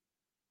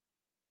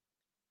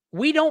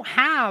 We don't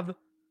have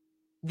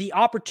the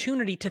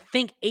opportunity to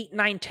think 8,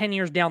 9, 10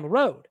 years down the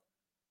road.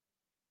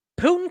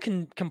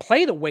 Putin can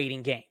play the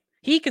waiting game.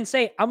 He can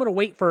say, I'm going to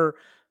wait for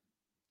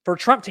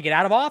Trump to get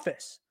out of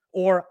office.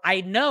 Or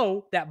I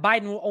know that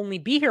Biden will only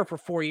be here for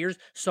 4 years,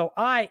 so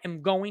I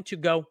am going to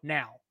go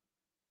now.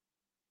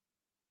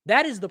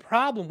 That is the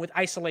problem with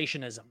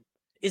isolationism,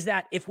 is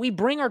that if we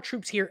bring our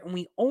troops here and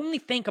we only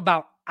think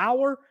about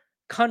our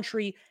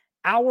country,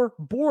 our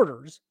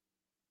borders,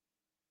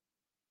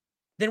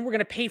 then we're going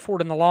to pay for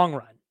it in the long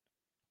run.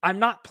 I'm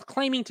not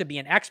claiming to be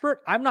an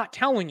expert. I'm not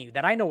telling you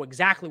that I know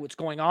exactly what's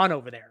going on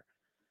over there.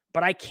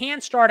 But I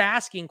can start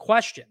asking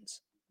questions.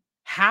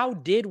 How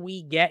did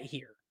we get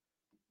here?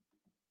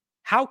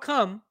 How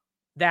come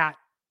that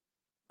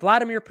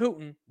Vladimir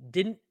Putin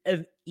didn't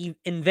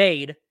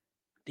invade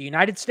the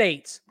United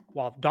States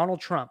while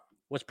Donald Trump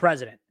was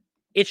president?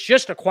 It's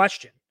just a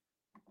question.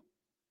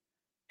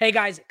 Hey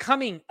guys,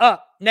 coming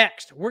up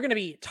next, we're going to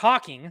be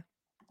talking.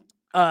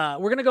 We're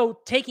going to go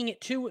taking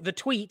it to the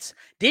tweets.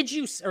 Did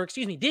you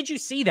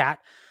see that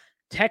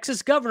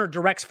Texas governor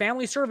directs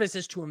family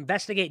services to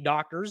investigate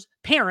doctors,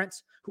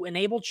 parents who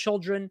enable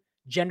children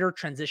gender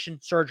transition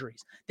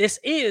surgeries? This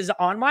is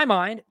on my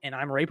mind, and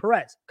I'm Ray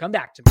Perez. Come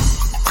back to me.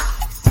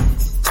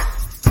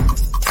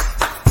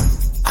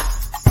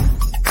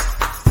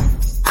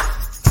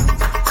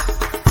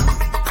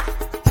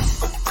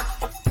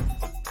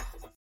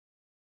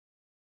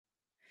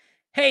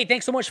 Hey,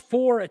 thanks so much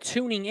for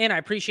tuning in. I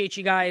appreciate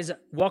you guys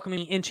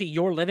welcoming me into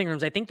your living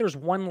rooms. I think there's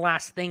one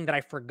last thing that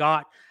I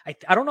forgot.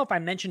 I don't know if I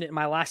mentioned it in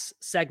my last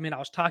segment. I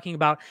was talking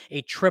about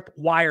a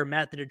tripwire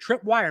method. A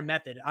tripwire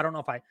method, I don't know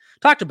if I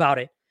talked about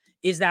it,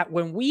 is that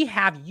when we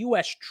have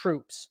U.S.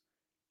 troops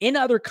in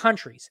other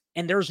countries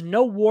and there's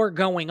no war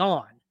going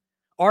on,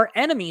 our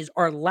enemies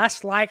are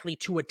less likely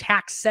to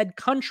attack said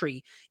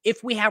country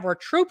if we have our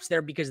troops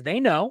there, because they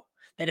know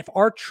that if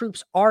our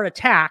troops are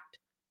attacked,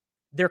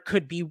 there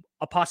could be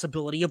a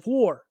possibility of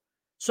war.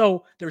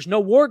 So there's no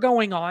war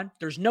going on,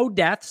 there's no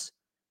deaths,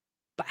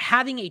 but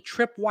having a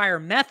tripwire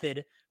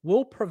method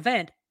will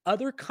prevent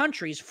other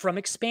countries from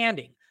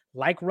expanding,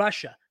 like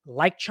Russia,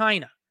 like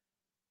China.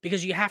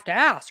 Because you have to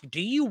ask, do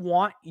you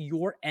want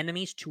your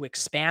enemies to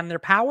expand their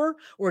power,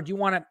 or do you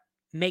want to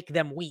make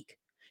them weak?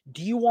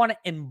 Do you want to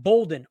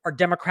embolden our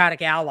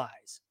democratic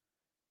allies?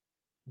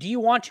 Do you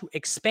want to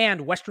expand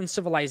Western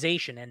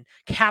civilization and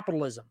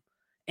capitalism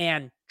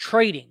and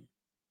trading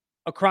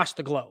across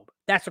the globe?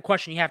 That's the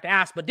question you have to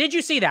ask. But did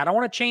you see that? I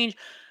want to change.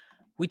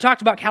 We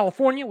talked about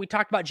California. We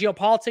talked about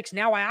geopolitics.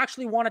 Now I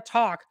actually want to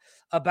talk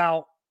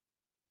about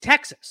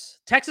Texas.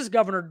 Texas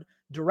governor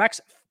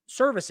directs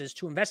services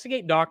to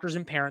investigate doctors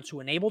and parents who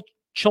enable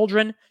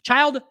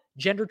child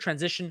gender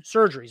transition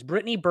surgeries.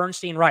 Brittany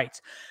Bernstein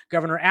writes,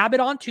 Governor Abbott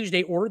on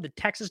Tuesday ordered the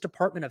Texas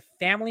Department of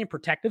Family and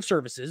Protective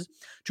Services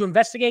to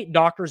investigate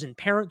doctors and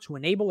parents who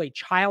enable a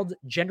child's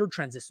gender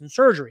transition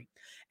surgery.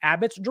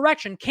 Abbott's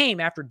direction came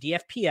after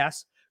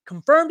DFPS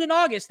confirmed in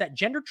August that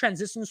gender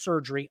transition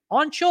surgery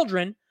on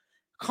children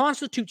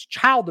constitutes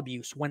child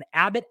abuse when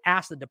Abbott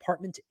asked the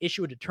department to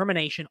issue a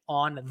determination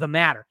on the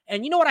matter.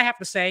 And you know what I have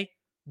to say?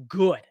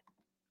 Good.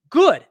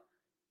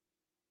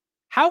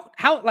 How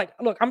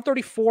look, I'm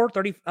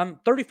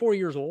 34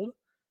 years old.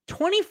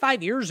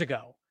 25 years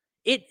ago,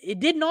 it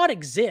did not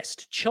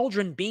exist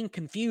children being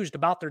confused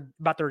about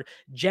their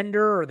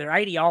gender or their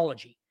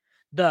ideology.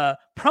 The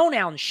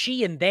pronouns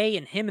she and they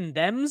and him and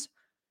thems,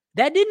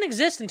 that didn't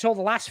exist until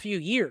the last few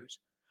years.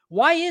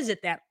 Why is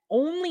it that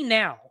only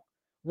now,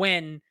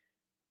 when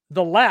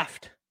the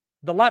left,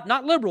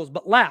 not liberals,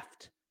 but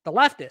the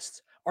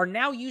leftists are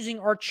now using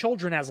our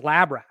children as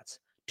lab rats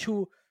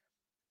to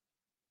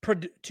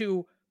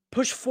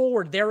push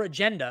forward their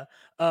agenda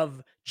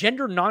of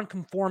gender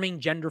nonconforming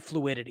gender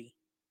fluidity?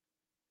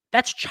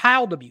 That's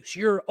child abuse.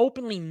 You are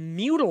openly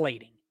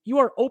mutilating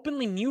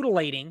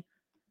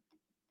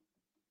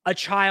a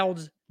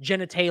child's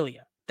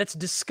genitalia. That's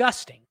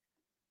disgusting.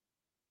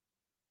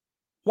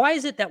 Why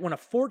is it that when a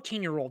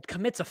 14-year-old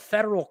commits a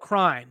federal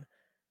crime,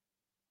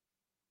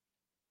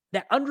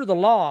 that under the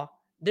law,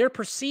 they're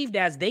perceived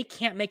as they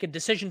can't make a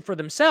decision for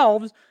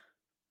themselves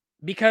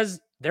because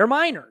they're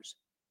minors?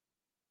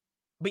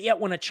 But yet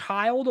when a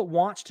child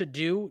wants to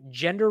do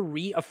gender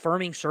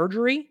reaffirming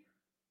surgery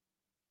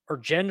or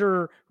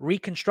gender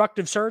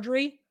reconstructive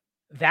surgery,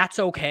 that's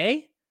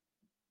okay?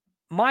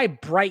 My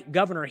bright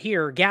governor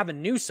here,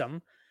 Gavin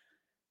Newsom,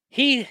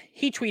 he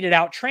tweeted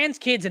out, trans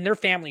kids and their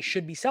families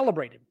should be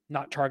celebrated,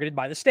 not targeted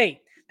by the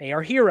state. They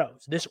are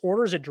heroes. This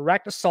order is a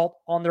direct assault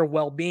on their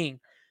well-being.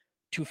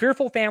 To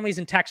fearful families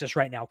in Texas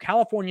right now,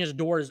 California's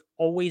door is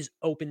always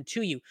open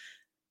to you.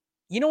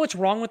 You know what's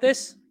wrong with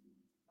this?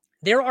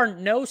 There are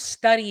no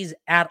studies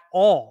at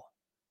all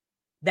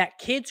that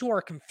kids who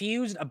are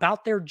confused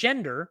about their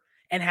gender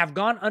and have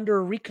gone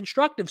under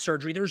reconstructive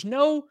surgery, there's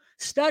no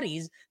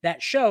studies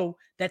that show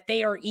that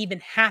they are even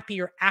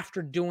happier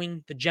after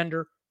doing the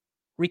gender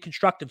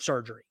reconstructive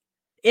surgery.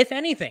 If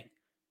anything,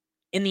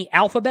 in the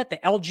alphabet, the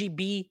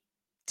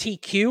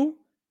LGBTQ,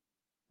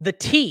 the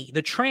T,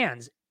 the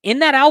trans, in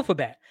that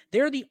alphabet,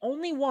 they're the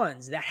only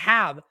ones that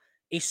have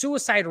a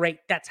suicide rate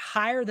that's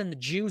higher than the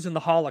Jews in the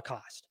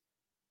Holocaust.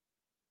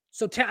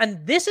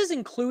 And this is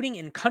including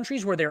in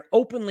countries where they're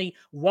openly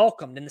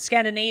welcomed. In the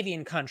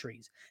Scandinavian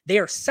countries, they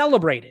are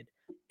celebrated.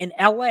 In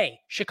LA,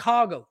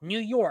 Chicago, New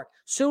York,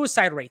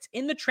 suicide rates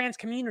in the trans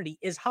community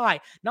is high,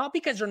 not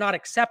because they're not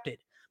accepted,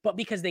 but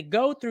because they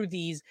go through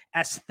these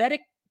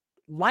aesthetic,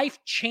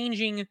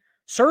 life-changing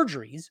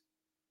surgeries,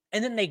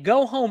 and then they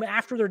go home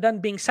after they're done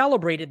being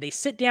celebrated. They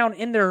sit down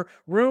in their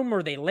room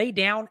or they lay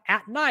down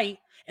at night,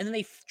 and then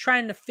they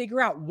trying to figure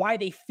out why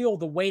they feel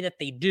the way that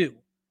they do.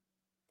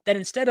 That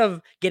instead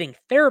of getting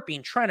therapy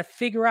and trying to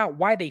figure out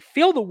why they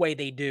feel the way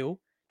they do,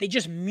 they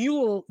just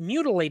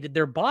mutilated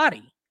their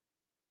body.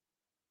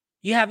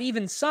 You have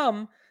even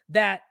some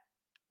that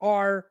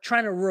are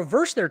trying to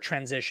reverse their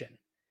transition.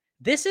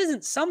 This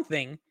isn't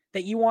something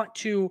that you want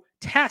to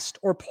test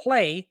or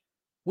play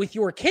with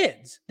your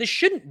kids. This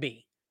shouldn't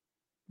be.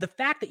 The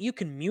fact that you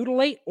can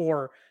mutilate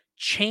or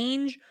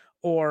change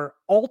or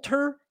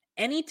alter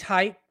any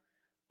type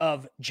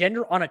of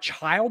gender on a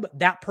child,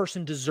 that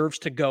person deserves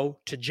to go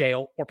to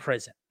jail or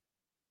prison.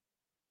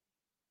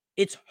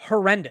 It's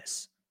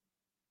horrendous.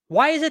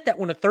 Why is it that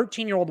when a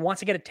 13-year-old wants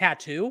to get a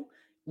tattoo,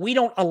 we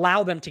don't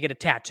allow them to get a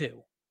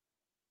tattoo?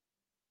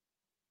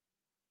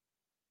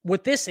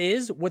 What this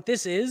is the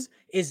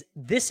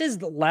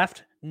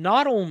left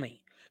not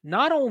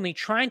only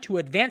trying to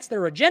advance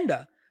their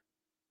agenda,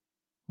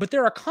 but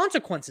there are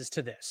consequences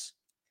to this.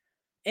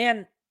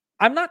 And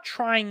I'm not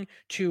trying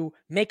to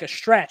make a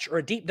stretch or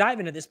a deep dive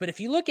into this, but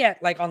if you look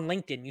at like on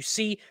LinkedIn, you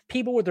see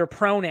people with their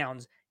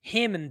pronouns,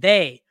 him and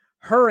they,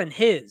 her and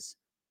his.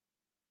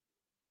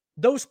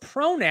 Those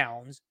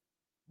pronouns,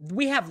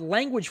 we have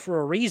language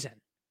for a reason.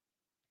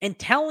 And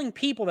telling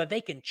people that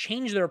they can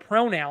change their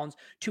pronouns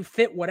to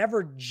fit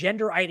whatever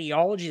gender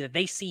ideology that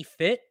they see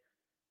fit,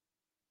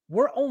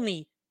 we're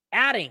only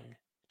adding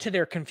to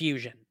their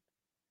confusion.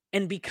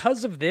 And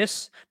because of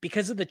this,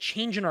 because of the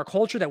change in our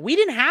culture that we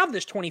didn't have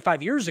this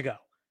 25 years ago,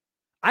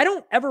 I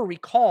don't ever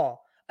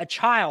recall a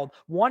child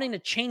wanting to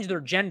change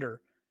their gender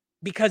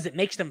because it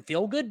makes them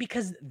feel good,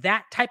 because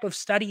that type of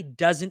study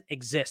doesn't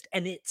exist.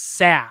 And it's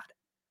sad.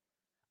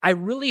 I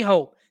really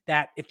hope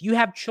that if you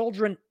have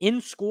children in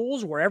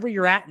schools, wherever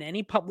you're at in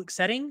any public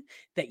setting,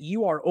 that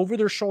you are over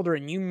their shoulder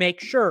and you make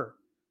sure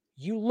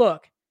you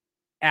look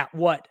at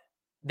what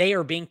they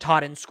are being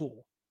taught in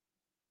school.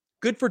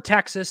 Good for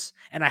Texas,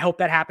 and I hope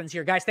that happens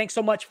here. Guys, thanks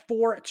so much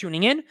for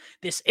tuning in.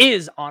 This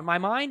is On My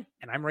Mind,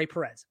 and I'm Ray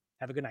Perez.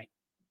 Have a good night.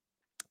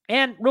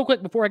 And real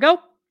quick before I go,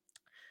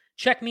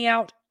 check me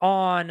out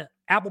on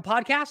Apple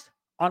Podcast,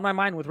 On My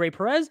Mind with Ray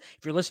Perez. If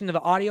you're listening to the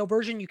audio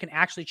version, you can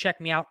actually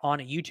check me out on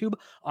YouTube,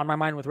 On My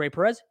Mind with Ray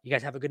Perez. You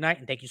guys have a good night,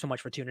 and thank you so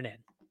much for tuning in.